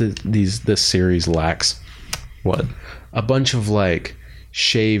 you know what this series lacks? What? A bunch of like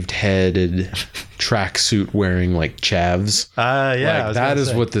shaved-headed tracksuit wearing like chavs. Yeah. Like, that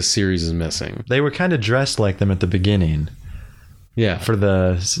is what this series is missing. They were kind of dressed like them at the beginning. Yeah. For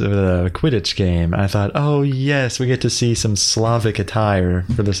the Quidditch game. I thought, oh yes, we get to see some Slavic attire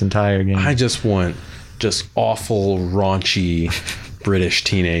for this entire game. I just want awful, raunchy British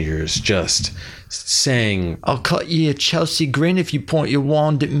teenagers just saying, I'll cut you a Chelsea grin if you point your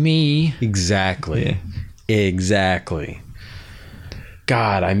wand at me. Exactly. Yeah. Exactly.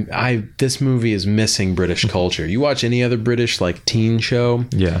 God, this movie is missing British culture. You watch any other British like teen show,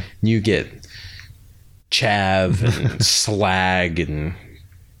 you get chav and slag and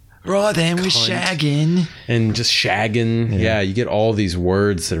right then we're shagging and just shagging. Yeah, you get all these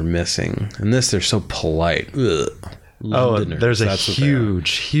words that are missing. And they're so polite. Ugh. There's a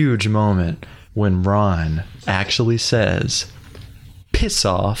huge moment when Ron actually says, piss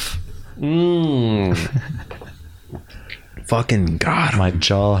off. Fucking God. My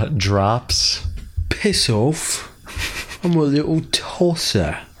jaw drops. Piss off. I'm a little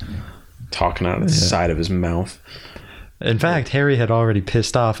tosser. Talking out of the side of his mouth. In fact, Harry had already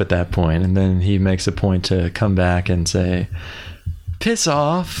pissed off at that point, and then he makes a point to come back and say, piss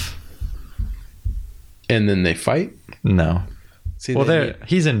off. And then they fight? No. See,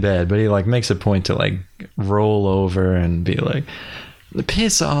 he's in bed, but he like makes a point to like roll over and be like,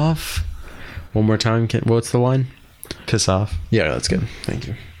 piss off. One more time. What's the line? Piss off. Yeah, that's good. Thank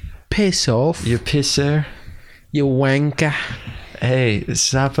you. Piss off. You pisser. You wanker. Hey,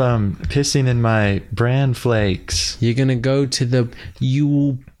 stop pissing in my bran flakes. You're gonna go to the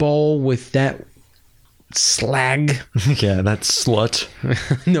Yule Ball with that slag? Yeah, that slut.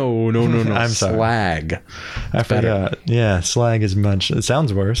 No. I'm sorry. Slag. I forgot. Yeah, slag is much. It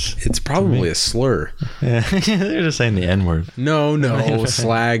sounds worse. It's probably a slur. Yeah, they're just saying the N-word. No.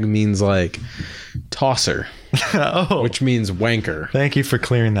 Slag means like tosser. Oh. Which means wanker. Thank you for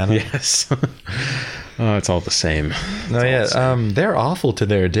clearing that up. Yes. Oh, it's all the same. They're awful to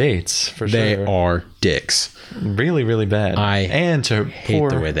their dates, for sure. They are dicks. Really, really bad. And to hate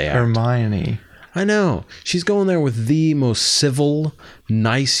the way they act. Hermione. I know. She's going there with the most civil,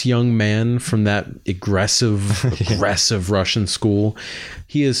 nice young man from that aggressive Russian school.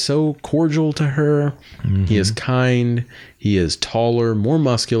 He is so cordial to her. Mm-hmm. He is kind. He is taller, more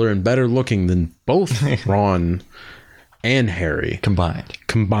muscular, and better looking than both Ron and Harry.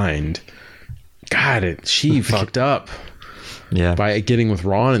 Combined. God, she fucked up. Yeah. By getting with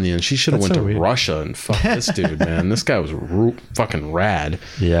Ron in the end. She should have went to Russia and fucked this dude, man. This guy was fucking rad.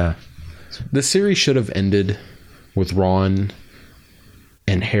 Yeah. The series should have ended with Ron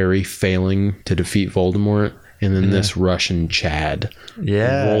and Harry failing to defeat Voldemort, and then this Russian Chad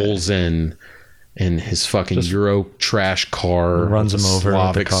rolls in his fucking Euro trash car, runs him over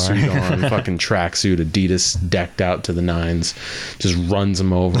Slavic with the car. suit on, fucking tracksuit, Adidas decked out to the nines, just runs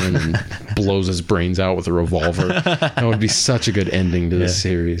him over and then blows his brains out with a revolver. That would be such a good ending to this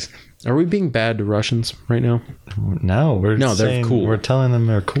series. Are we being bad to Russians right now? No, they're cool. We're telling them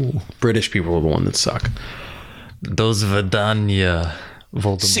they're cool. British people are the one that suck. Those Vidania,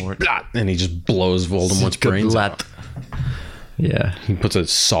 Voldemort. And he just blows Voldemort's brains out. Yeah. He puts a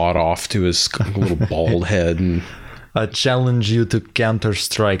sawed off to his little bald head and I challenge you to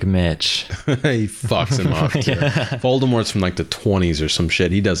Counter-Strike match. He fucks him up. Voldemort's from like the 20s or some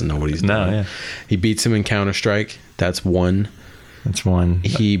shit. He doesn't know what he's doing. Yeah. He beats him in Counter-Strike. That's one.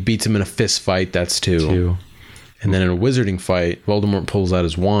 He beats him in a fist fight. That's two. And then in a wizarding fight, Voldemort pulls out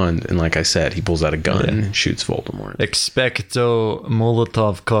his wand, and like I said, he pulls out a gun and shoots Voldemort. Expecto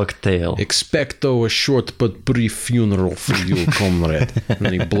Molotov cocktail. Expecto a short but brief funeral for you, comrade. And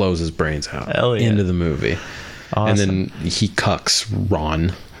then he blows his brains out into the movie. Awesome. And then he cucks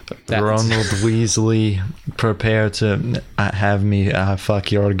Ron. Ronald Weasley, prepare to have me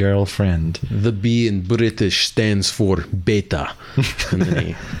fuck your girlfriend. The B in British stands for beta. And then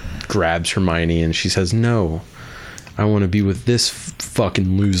he grabs Hermione and she says, no, I want to be with this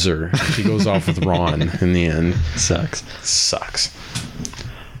fucking loser. And she goes off with Ron in the end. Sucks.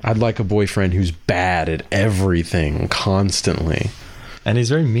 I'd like a boyfriend who's bad at everything constantly. And he's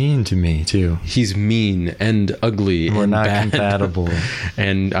very mean to me, too. He's mean and ugly. We're and not bad. compatible.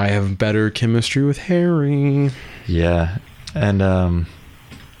 And I have better chemistry with Harry. Yeah. And,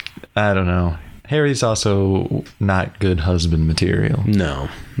 I don't know. Harry's also not good husband material. No.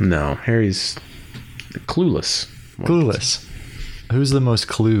 Harry's clueless. Clueless. Who's the most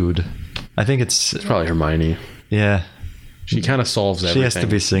clued? I think it's probably Hermione. Yeah. She kind of solves everything. She has to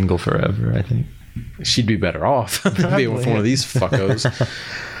be single forever, I think. She'd be better off than being with one of these fuckos.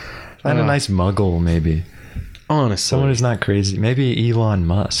 And a nice muggle, maybe. Honestly. Someone who's not crazy. Maybe Elon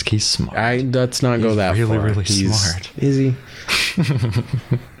Musk. He's smart. Let's not go that really, far. Really smart. Is he?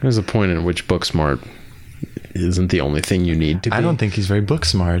 There's a point in which book smart isn't the only thing you need to be. I don't think he's very book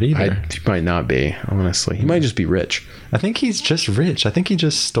smart either. He might not be, honestly. He might just be rich. I think he's just rich. I think he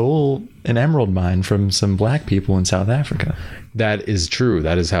just stole an emerald mine from some black people in South Africa. That is true.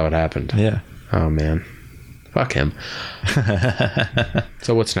 That is how it happened. Yeah. Oh, man. Fuck him.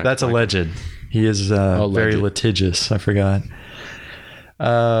 So what's next? That's alleged. He is very litigious. I forgot.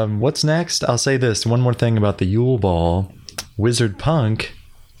 What's next? I'll say this. One more thing about the Yule Ball. Wizard Punk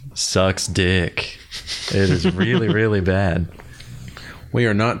sucks dick. It is really, really bad. We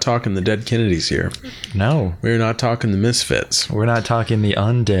are not talking the dead Kennedys here. No. We are not talking the Misfits. We're not talking the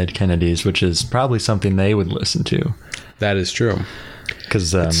undead Kennedys, which is probably something they would listen to. That is true.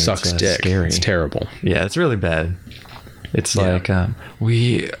 Because it sucks dick. Scary. It's terrible. Yeah, it's really bad. It's like,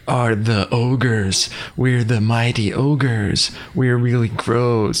 we are the ogres. We're the mighty ogres. We're really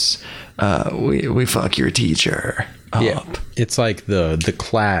gross. We fuck your teacher up. Yeah, it's like the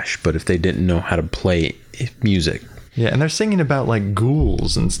Clash, but if they didn't know how to play music. Yeah, and they're singing about like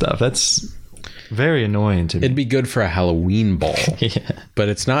ghouls and stuff. That's very annoying to me. It'd be good for a Halloween ball. Yeah. But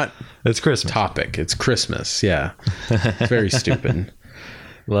it's not. It's Christmas. Topic. It's Christmas. Yeah. It's very stupid.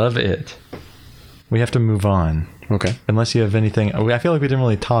 Love it. We have to move on. Okay. Unless you have anything. I feel like we didn't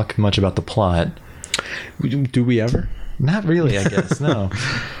really talk much about the plot. Do we ever? Not really, I guess. No.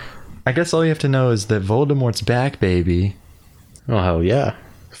 I guess all you have to know is that Voldemort's back, baby. Oh, hell yeah.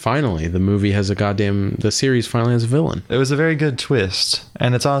 Finally, the series finally has a villain. It was a very good twist.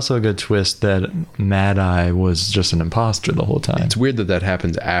 And it's also a good twist that Mad Eye was just an imposter the whole time. It's weird that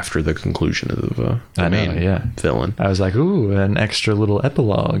happens after the conclusion of the main villain. I was like, ooh, an extra little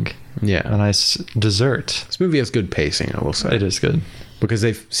epilogue. Yeah. A nice dessert. This movie has good pacing, I will say. It is good. Because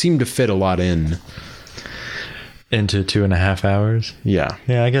they seem to fit a lot into 2.5 hours. Yeah.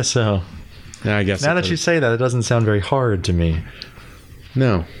 Yeah, I guess so. Yeah, I guess. Now that you say that, it doesn't sound very hard to me.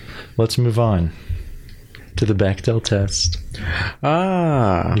 No. Let's move on to the Bechdel test.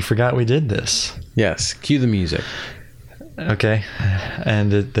 You forgot we did this. Yes. Cue the music. Okay.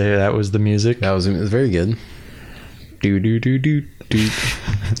 And that was the music. It was very good. Do do do do do.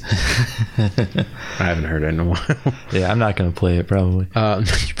 I haven't heard it in a while. Yeah, I'm not going to play it probably.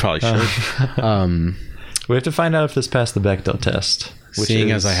 You probably should. We have to find out if this passed the Bechdel test.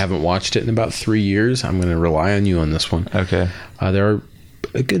 Seeing as I haven't watched it in about 3 years, I'm going to rely on you on this one. Okay. There are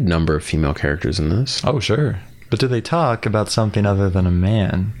a good number of female characters in this. Oh, sure. But do they talk about something other than a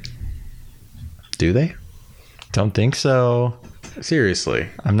man? Do they? Don't think so. Seriously.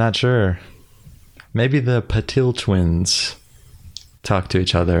 I'm not sure. Maybe the Patil twins talk to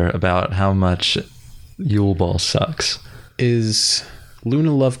each other about how much Yule Ball sucks. Is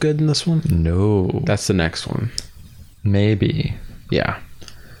Luna Lovegood in this one? No. That's the next one. Maybe. Yeah.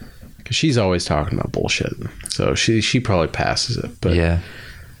 Because she's always talking about bullshit. So she probably passes it. But yeah.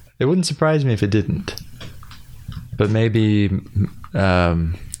 It wouldn't surprise me if it didn't. But maybe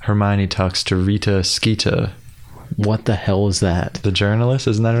Hermione talks to Rita Skeeter. What the hell is that? The journalist?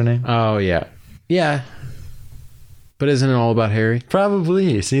 Isn't that her name? Oh, yeah. Yeah. But isn't it all about Harry?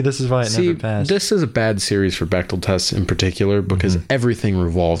 Probably. See, this is why it never passed. This is a bad series for Bechdel tests in particular because everything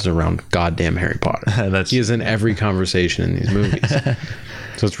revolves around goddamn Harry Potter. He is in every conversation in these movies.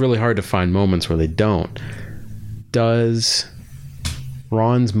 So it's really hard to find moments where they don't. Does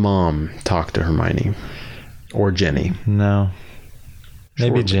Ron's mom talk to Hermione? Or Jenny? No.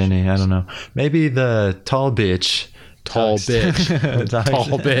 Maybe Jenny. I don't know. Maybe the tall bitch. Tall bitch.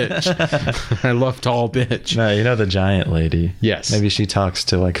 Tall bitch. I love tall bitch. No, you know the giant lady. Yes. Maybe she talks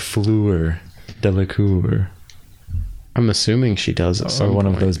to like Fleur Delacour. I'm assuming she does at some Or one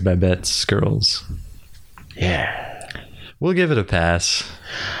point. of those Babette's girls. Yeah. We'll give it a pass.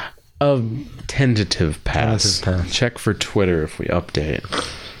 A tentative pass. Tentative pass. Check for Twitter if we update.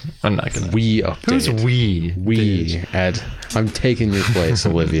 I'm not gonna. We update. Who's we? We, Ed. I'm taking your place,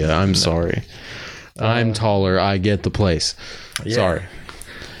 Olivia. I'm sorry. I'm taller. I get the place. Yeah. Sorry.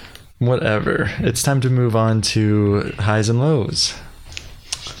 Whatever. It's time to move on to highs and lows.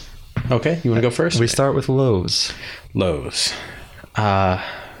 Okay. You want to go first? We start with lows. Lows. The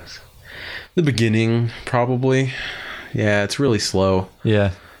beginning, probably. Yeah, it's really slow.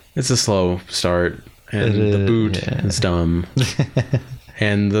 Yeah. It's a slow start. And the boot is dumb.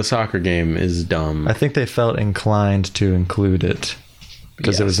 And the soccer game is dumb. I think they felt inclined to include it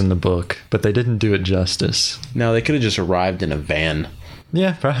because it was in the book, but they didn't do it justice. No, they could have just arrived in a van.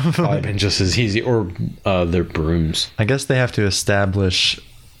 Yeah, probably. Probably been just as easy. Or their brooms. I guess they have to establish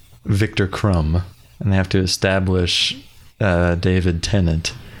Victor Crumb, and they have to establish David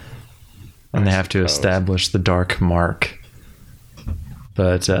Tennant, and they have to establish the Dark Mark.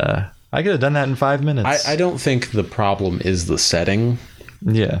 But I could have done that in 5 minutes. I don't think the problem is the setting.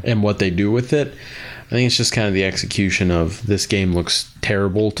 Yeah. And what they do with it. I think it's just kind of the execution of this game looks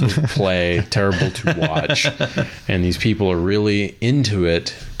terrible to play, terrible to watch. And these people are really into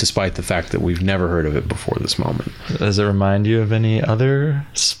it, despite the fact that we've never heard of it before this moment. Does it remind you of any other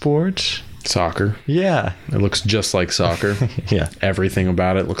sport? Soccer. Yeah. It looks just like soccer. Yeah. Everything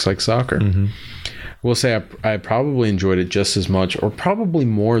about it looks like soccer. Mm-hmm. We'll say I probably enjoyed it just as much, or probably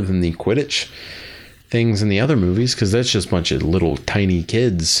more than the Quidditch things in the other movies, because that's just a bunch of little tiny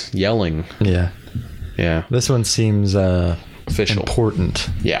kids yelling. Yeah. Yeah. This one seems official. Important.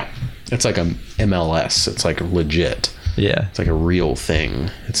 Yeah. It's like a MLS. It's like legit. Yeah. It's like a real thing.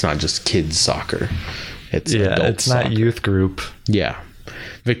 It's not just kids soccer. It's it's soccer. Not youth group. Yeah.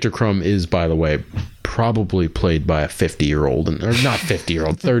 Victor Crumb is, by the way, probably played by a 50-year-old, or not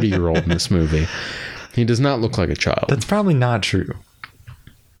 50-year-old, 30-year-old in this movie. He does not look like a child. That's probably not true.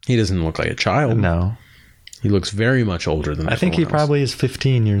 He doesn't look like a child. No. He looks very much older than I think he probably is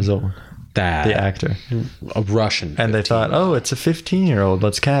 15 years old. The actor. A Russian. And they thought, it's a 15-year-old.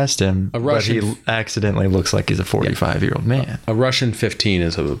 Let's cast him. A Russian. But he accidentally looks like he's a 45-year-old man. A Russian 15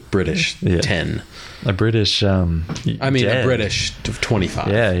 is a British 10. A British... a British 25.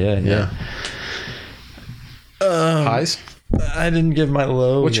 Yeah. Highs? I didn't give my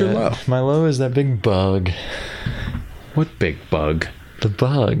low What's your low? My low is that big bug. What big bug? The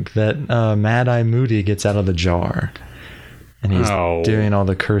bug that Mad Eye Moody gets out of the jar. And he's doing all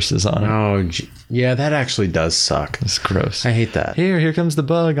the curses on it. Oh, yeah, that actually does suck. It's gross. I hate that. Here comes the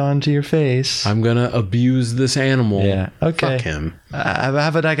bug onto your face. I'm going to abuse this animal. Yeah, okay. Fuck him.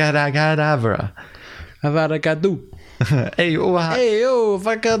 Avada-gadagada. Avada-gadu. Hey,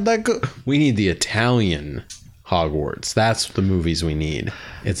 we need the Italian Hogwarts. That's the movies we need.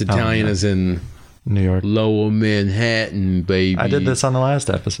 It's Italian as in New York. Lower Manhattan, baby. I did this on the last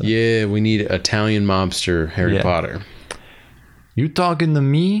episode. Yeah, we need Italian mobster Harry Potter. You talking to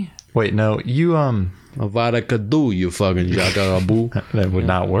me? Wait, no, you Avada Kedavra, you fucking jagaraboo. That would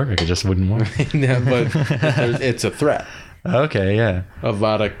not work. It just wouldn't work. Yeah, but it's a threat. Okay, yeah.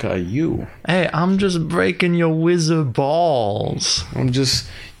 Avada Kedavra. Hey, I'm just breaking your wizard balls.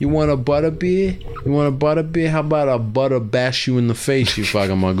 You want a butter beer? You want a butter beer? How about a butter bash you in the face, you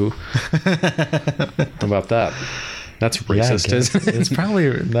fucking magoo? How about that? That's racist, isn't it?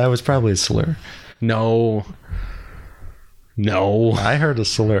 That was probably a slur. No. I heard a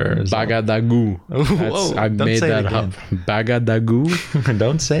slur. Bagadagu. I made that up. Bagadagu.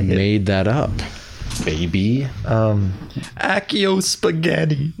 Don't say it. Made that up. Baby. Accio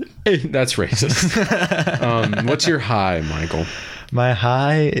spaghetti. That's racist. What's your high, Michael? My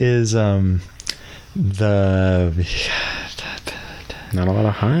high is the not a lot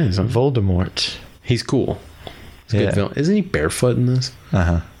of highs. Huh? Voldemort. He's cool. He's a good villain. Isn't he barefoot in this?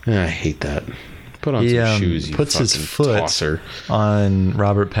 Uh-huh. I hate that. Put on some shoes, you puts his foot tosser. On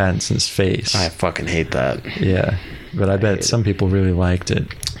Robert Pattinson's face. I fucking hate that. Yeah. But I bet some people really liked it.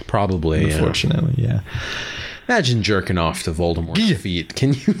 Probably, unfortunately, yeah. Imagine jerking off to Voldemort's feet.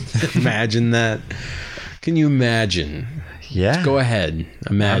 Can you imagine that? Can you imagine? Yeah. Go ahead.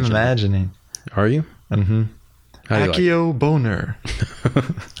 Imagine. I'm imagining. Are you? Mm-hmm. Accio boner.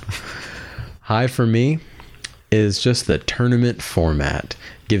 High for me is just the tournament format.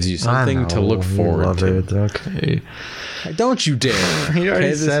 Gives you something to look forward to. It. Okay. Don't you dare. You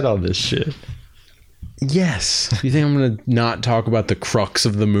already said all this shit. Yes. You think I'm going to not talk about the crux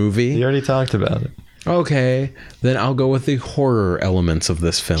of the movie? You already talked about it. Okay. Then I'll go with the horror elements of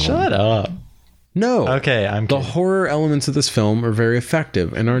this film. Shut up. No. Okay, I'm kidding. The horror elements of this film are very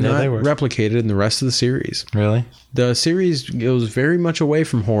effective and are not replicated in the rest of the series. Really? The series goes very much away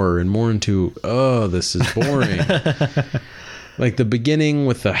from horror and more into, this is boring. Like the beginning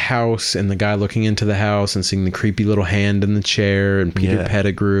with the house and the guy looking into the house and seeing the creepy little hand in the chair and Peter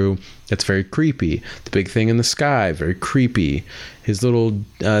Pettigrew. That's very creepy. The big thing in the sky, very creepy. His little,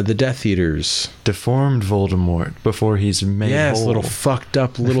 the Death Eaters. Deformed Voldemort before he's made whole. Little fucked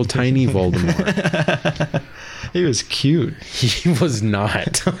up little tiny Voldemort. He was cute. He was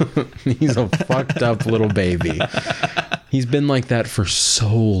not. He's a fucked up little baby. He's been like that for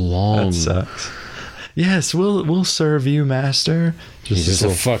so long. That sucks. yes, we'll serve you, master. He's just a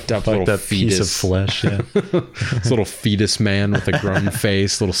fucked up little fetus. Piece of flesh. Yeah. This little fetus man with a grown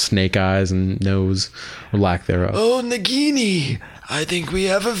face, little snake eyes and nose, or lack thereof. Oh, Nagini, I think we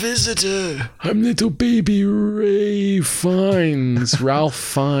have a visitor. I'm little baby Ray Fiennes, Ralph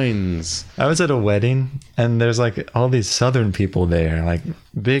Fiennes. I was at a wedding, and there's like all these Southern people there, like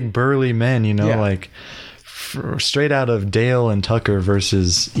big burly men, you know, like straight out of Dale and Tucker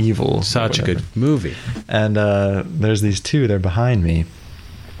versus Evil. Such a good movie. And there's these two, they're behind me,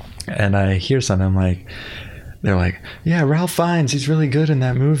 and I hear something. I'm like, they're like, yeah, Ralph Fiennes, he's really good in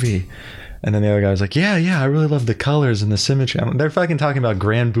that movie. And then the other guy was like, yeah, I really love the colors and the symmetry. They're fucking talking about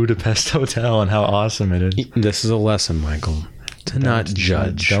Grand Budapest Hotel and how awesome it is. This is a lesson, Michael. To not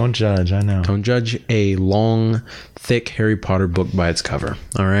judge. Don't judge, I know. Don't judge a long, thick Harry Potter book by its cover.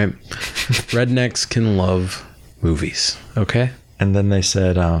 All right? Rednecks can love movies, okay? And then they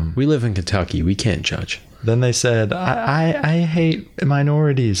said... we live in Kentucky. We can't judge. Then they said, I hate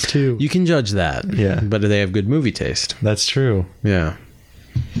minorities, too. You can judge that. Yeah. But they have good movie taste. That's true. Yeah.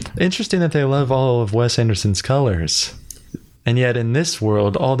 Interesting that they love all of Wes Anderson's colors. And yet in this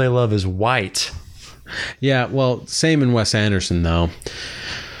world, all they love is white. Yeah, well, same in Wes Anderson, though.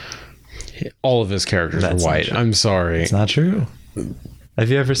 All of his characters are white. I'm sorry. It's not true. Have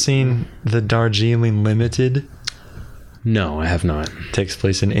you ever seen the Darjeeling Limited? No, I have not. It takes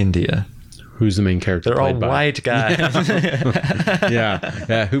place in India. Who's the main character? They're all white guys.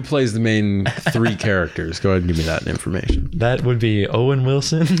 Yeah. Who plays the main three characters? Go ahead and give me that information. That would be Owen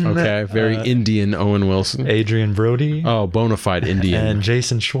Wilson. Okay, very Indian Owen Wilson. Adrian Brody. Oh, bona fide Indian. And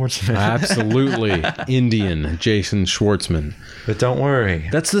Jason Schwartzman. Absolutely. Indian Jason Schwartzman. But don't worry.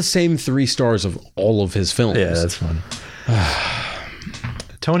 That's the same 3 stars of all of his films. Yeah, that's fun.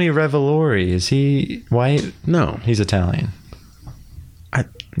 Tony Revolori, is he white? No. He's Italian.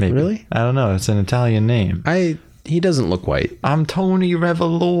 Maybe. Really? I don't know. It's an Italian name. He doesn't look white. I'm Tony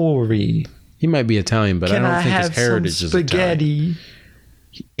Revolori. He might be Italian, but I don't think his heritage is Italian.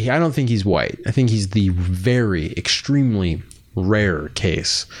 I don't think he's white. I think he's the very extremely rare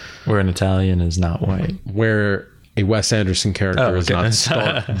case where an Italian is not white. Where a Wes Anderson character is not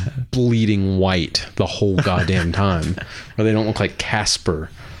stark bleeding white the whole goddamn time. Where they don't look like Casper.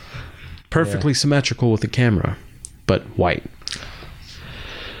 Perfectly symmetrical with the camera, but white.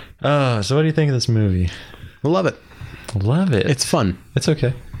 Oh, so what do you think of this movie? Love it. Love it. It's fun. It's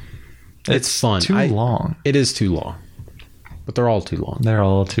okay. It's fun. Too long. It is too long. But they're all too long. They're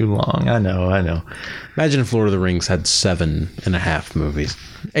all too long. I know. Imagine if Lord of the Rings had 7.5 movies.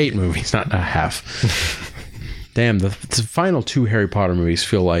 8 movies, not a half. Damn, the final 2 Harry Potter movies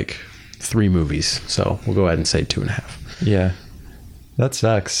feel like 3 movies. So we'll go ahead and say 2.5. Yeah. That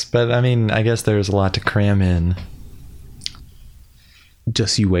sucks. But I mean, I guess there's a lot to cram in.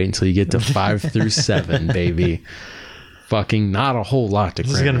 Just you wait until you get to 5 through 7, baby. Fucking not a whole lot to cram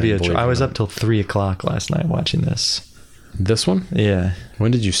in. This is going to be I was up till 3 o'clock last night watching this. This one? Yeah.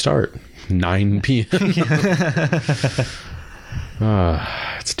 When did you start? 9 p.m.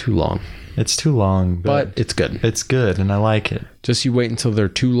 It's too long. It's too long. But it's good. It's good, and I like it. Just you wait until they're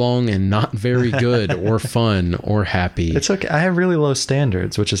too long and not very good or fun or happy. It's okay. I have really low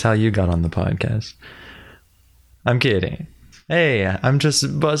standards, which is how you got on the podcast. I'm kidding. Hey, I'm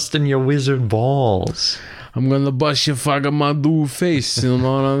just busting your wizard balls. I'm gonna bust your fucking Madu face, you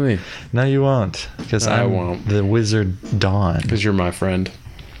know what I mean? No, you won't, because I won't. The wizard Dawn. Because you're my friend.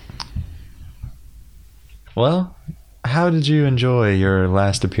 Well, how did you enjoy your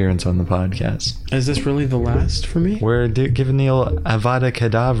last appearance on the podcast? Is this really the last for me? We're giving the old Avada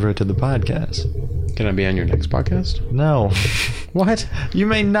Kedavra to the podcast. Can I be on your next podcast? No. What? You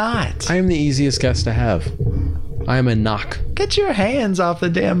may not. I am the easiest guest to have. I am a knock. Get your hands off the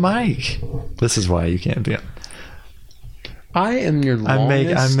damn mic. This is why you can't be on. I am your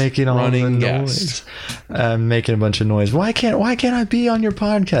longest I'm making all running the guest. noise. I'm making a bunch of noise. Why can't I be on your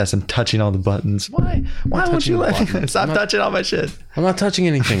podcast? I'm touching all the buttons. Why won't you let me? Stop touching all my shit. I'm not touching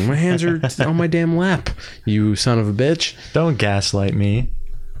anything. My hands are on my damn lap. You son of a bitch. Don't gaslight me.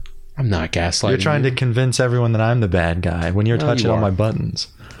 I'm not gaslighting. You're trying to convince everyone that I'm the bad guy when you're touching all my buttons.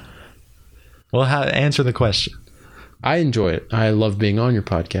 Well, answer the question. I enjoy it. I love being on your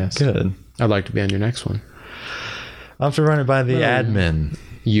podcast. Good. I'd like to be on your next one. I'll have to run it by the admin.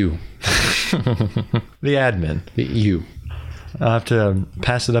 You. The admin. You. I'll have to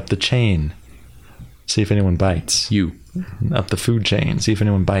pass it up the chain. See if anyone bites. You. Up the food chain. See if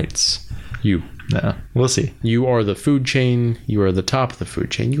anyone bites. You. No. We'll see. You are the food chain. You are the top of the food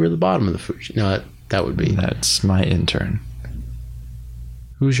chain. You are the bottom of the food chain. No, that would be. That's my intern.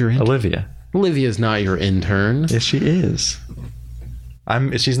 Who's your intern? Olivia. Olivia's not your intern. Yes, she is.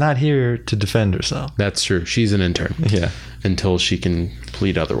 She's not here to defend herself. That's true. She's an intern. Yeah. Until she can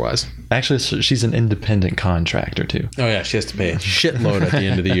plead otherwise. Actually, she's an independent contractor too. Oh yeah, she has to pay a shitload at the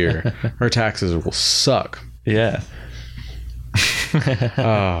end of the year. Her taxes will suck. Yeah.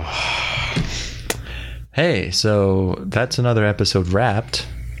 Hey, so that's another episode wrapped.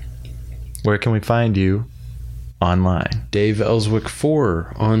 Where can we find you online? Dave Ellswick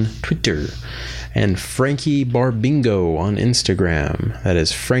 4 on Twitter. And Frankie Barbingo on Instagram. That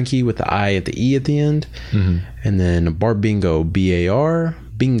is Frankie with the I at the E at the end. Mm-hmm. And then Barbingo, B-A-R,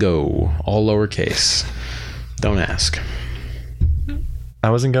 bingo, all lowercase. Don't ask. I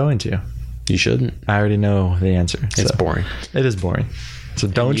wasn't going to. You shouldn't. I already know the answer. It's boring. It is boring. So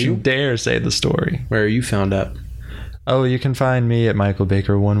don't you dare say the story. Where are you found at? Oh, you can find me at Michael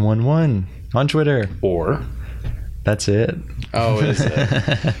Baker 111 on Twitter. Or... That's it. Oh, is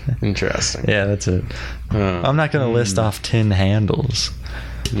it? Interesting. Yeah, that's it. I'm not going to list off 10 handles.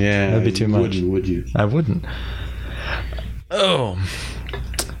 Yeah. That'd be too much. Would you? I wouldn't. Oh.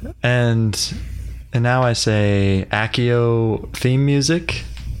 And now I say Accio theme music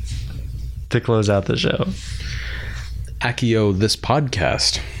to close out the show. Accio this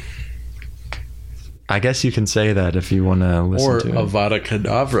podcast. I guess you can say that if you want to listen to it. Or Avada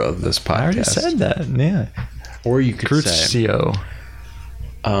Kedavra of this podcast. I already said that, yeah. Or you could Crucio.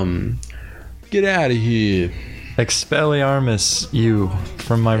 say, get out of here. Expelliarmus you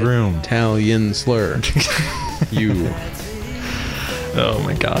from my room. Italian slur. You. Oh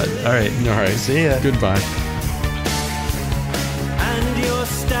my God. All right. See ya. Goodbye. And you're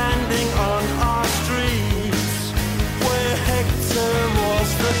standing on our streets where Hector was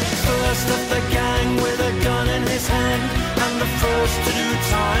the first of the gang with a gun in his hand and the first to do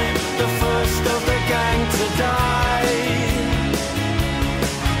time, the first of the gang to die.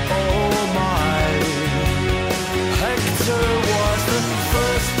 Oh my. Hector was the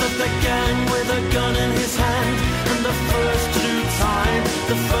first of the gang with a gun in his hand and the first to do time,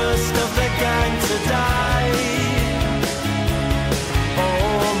 the first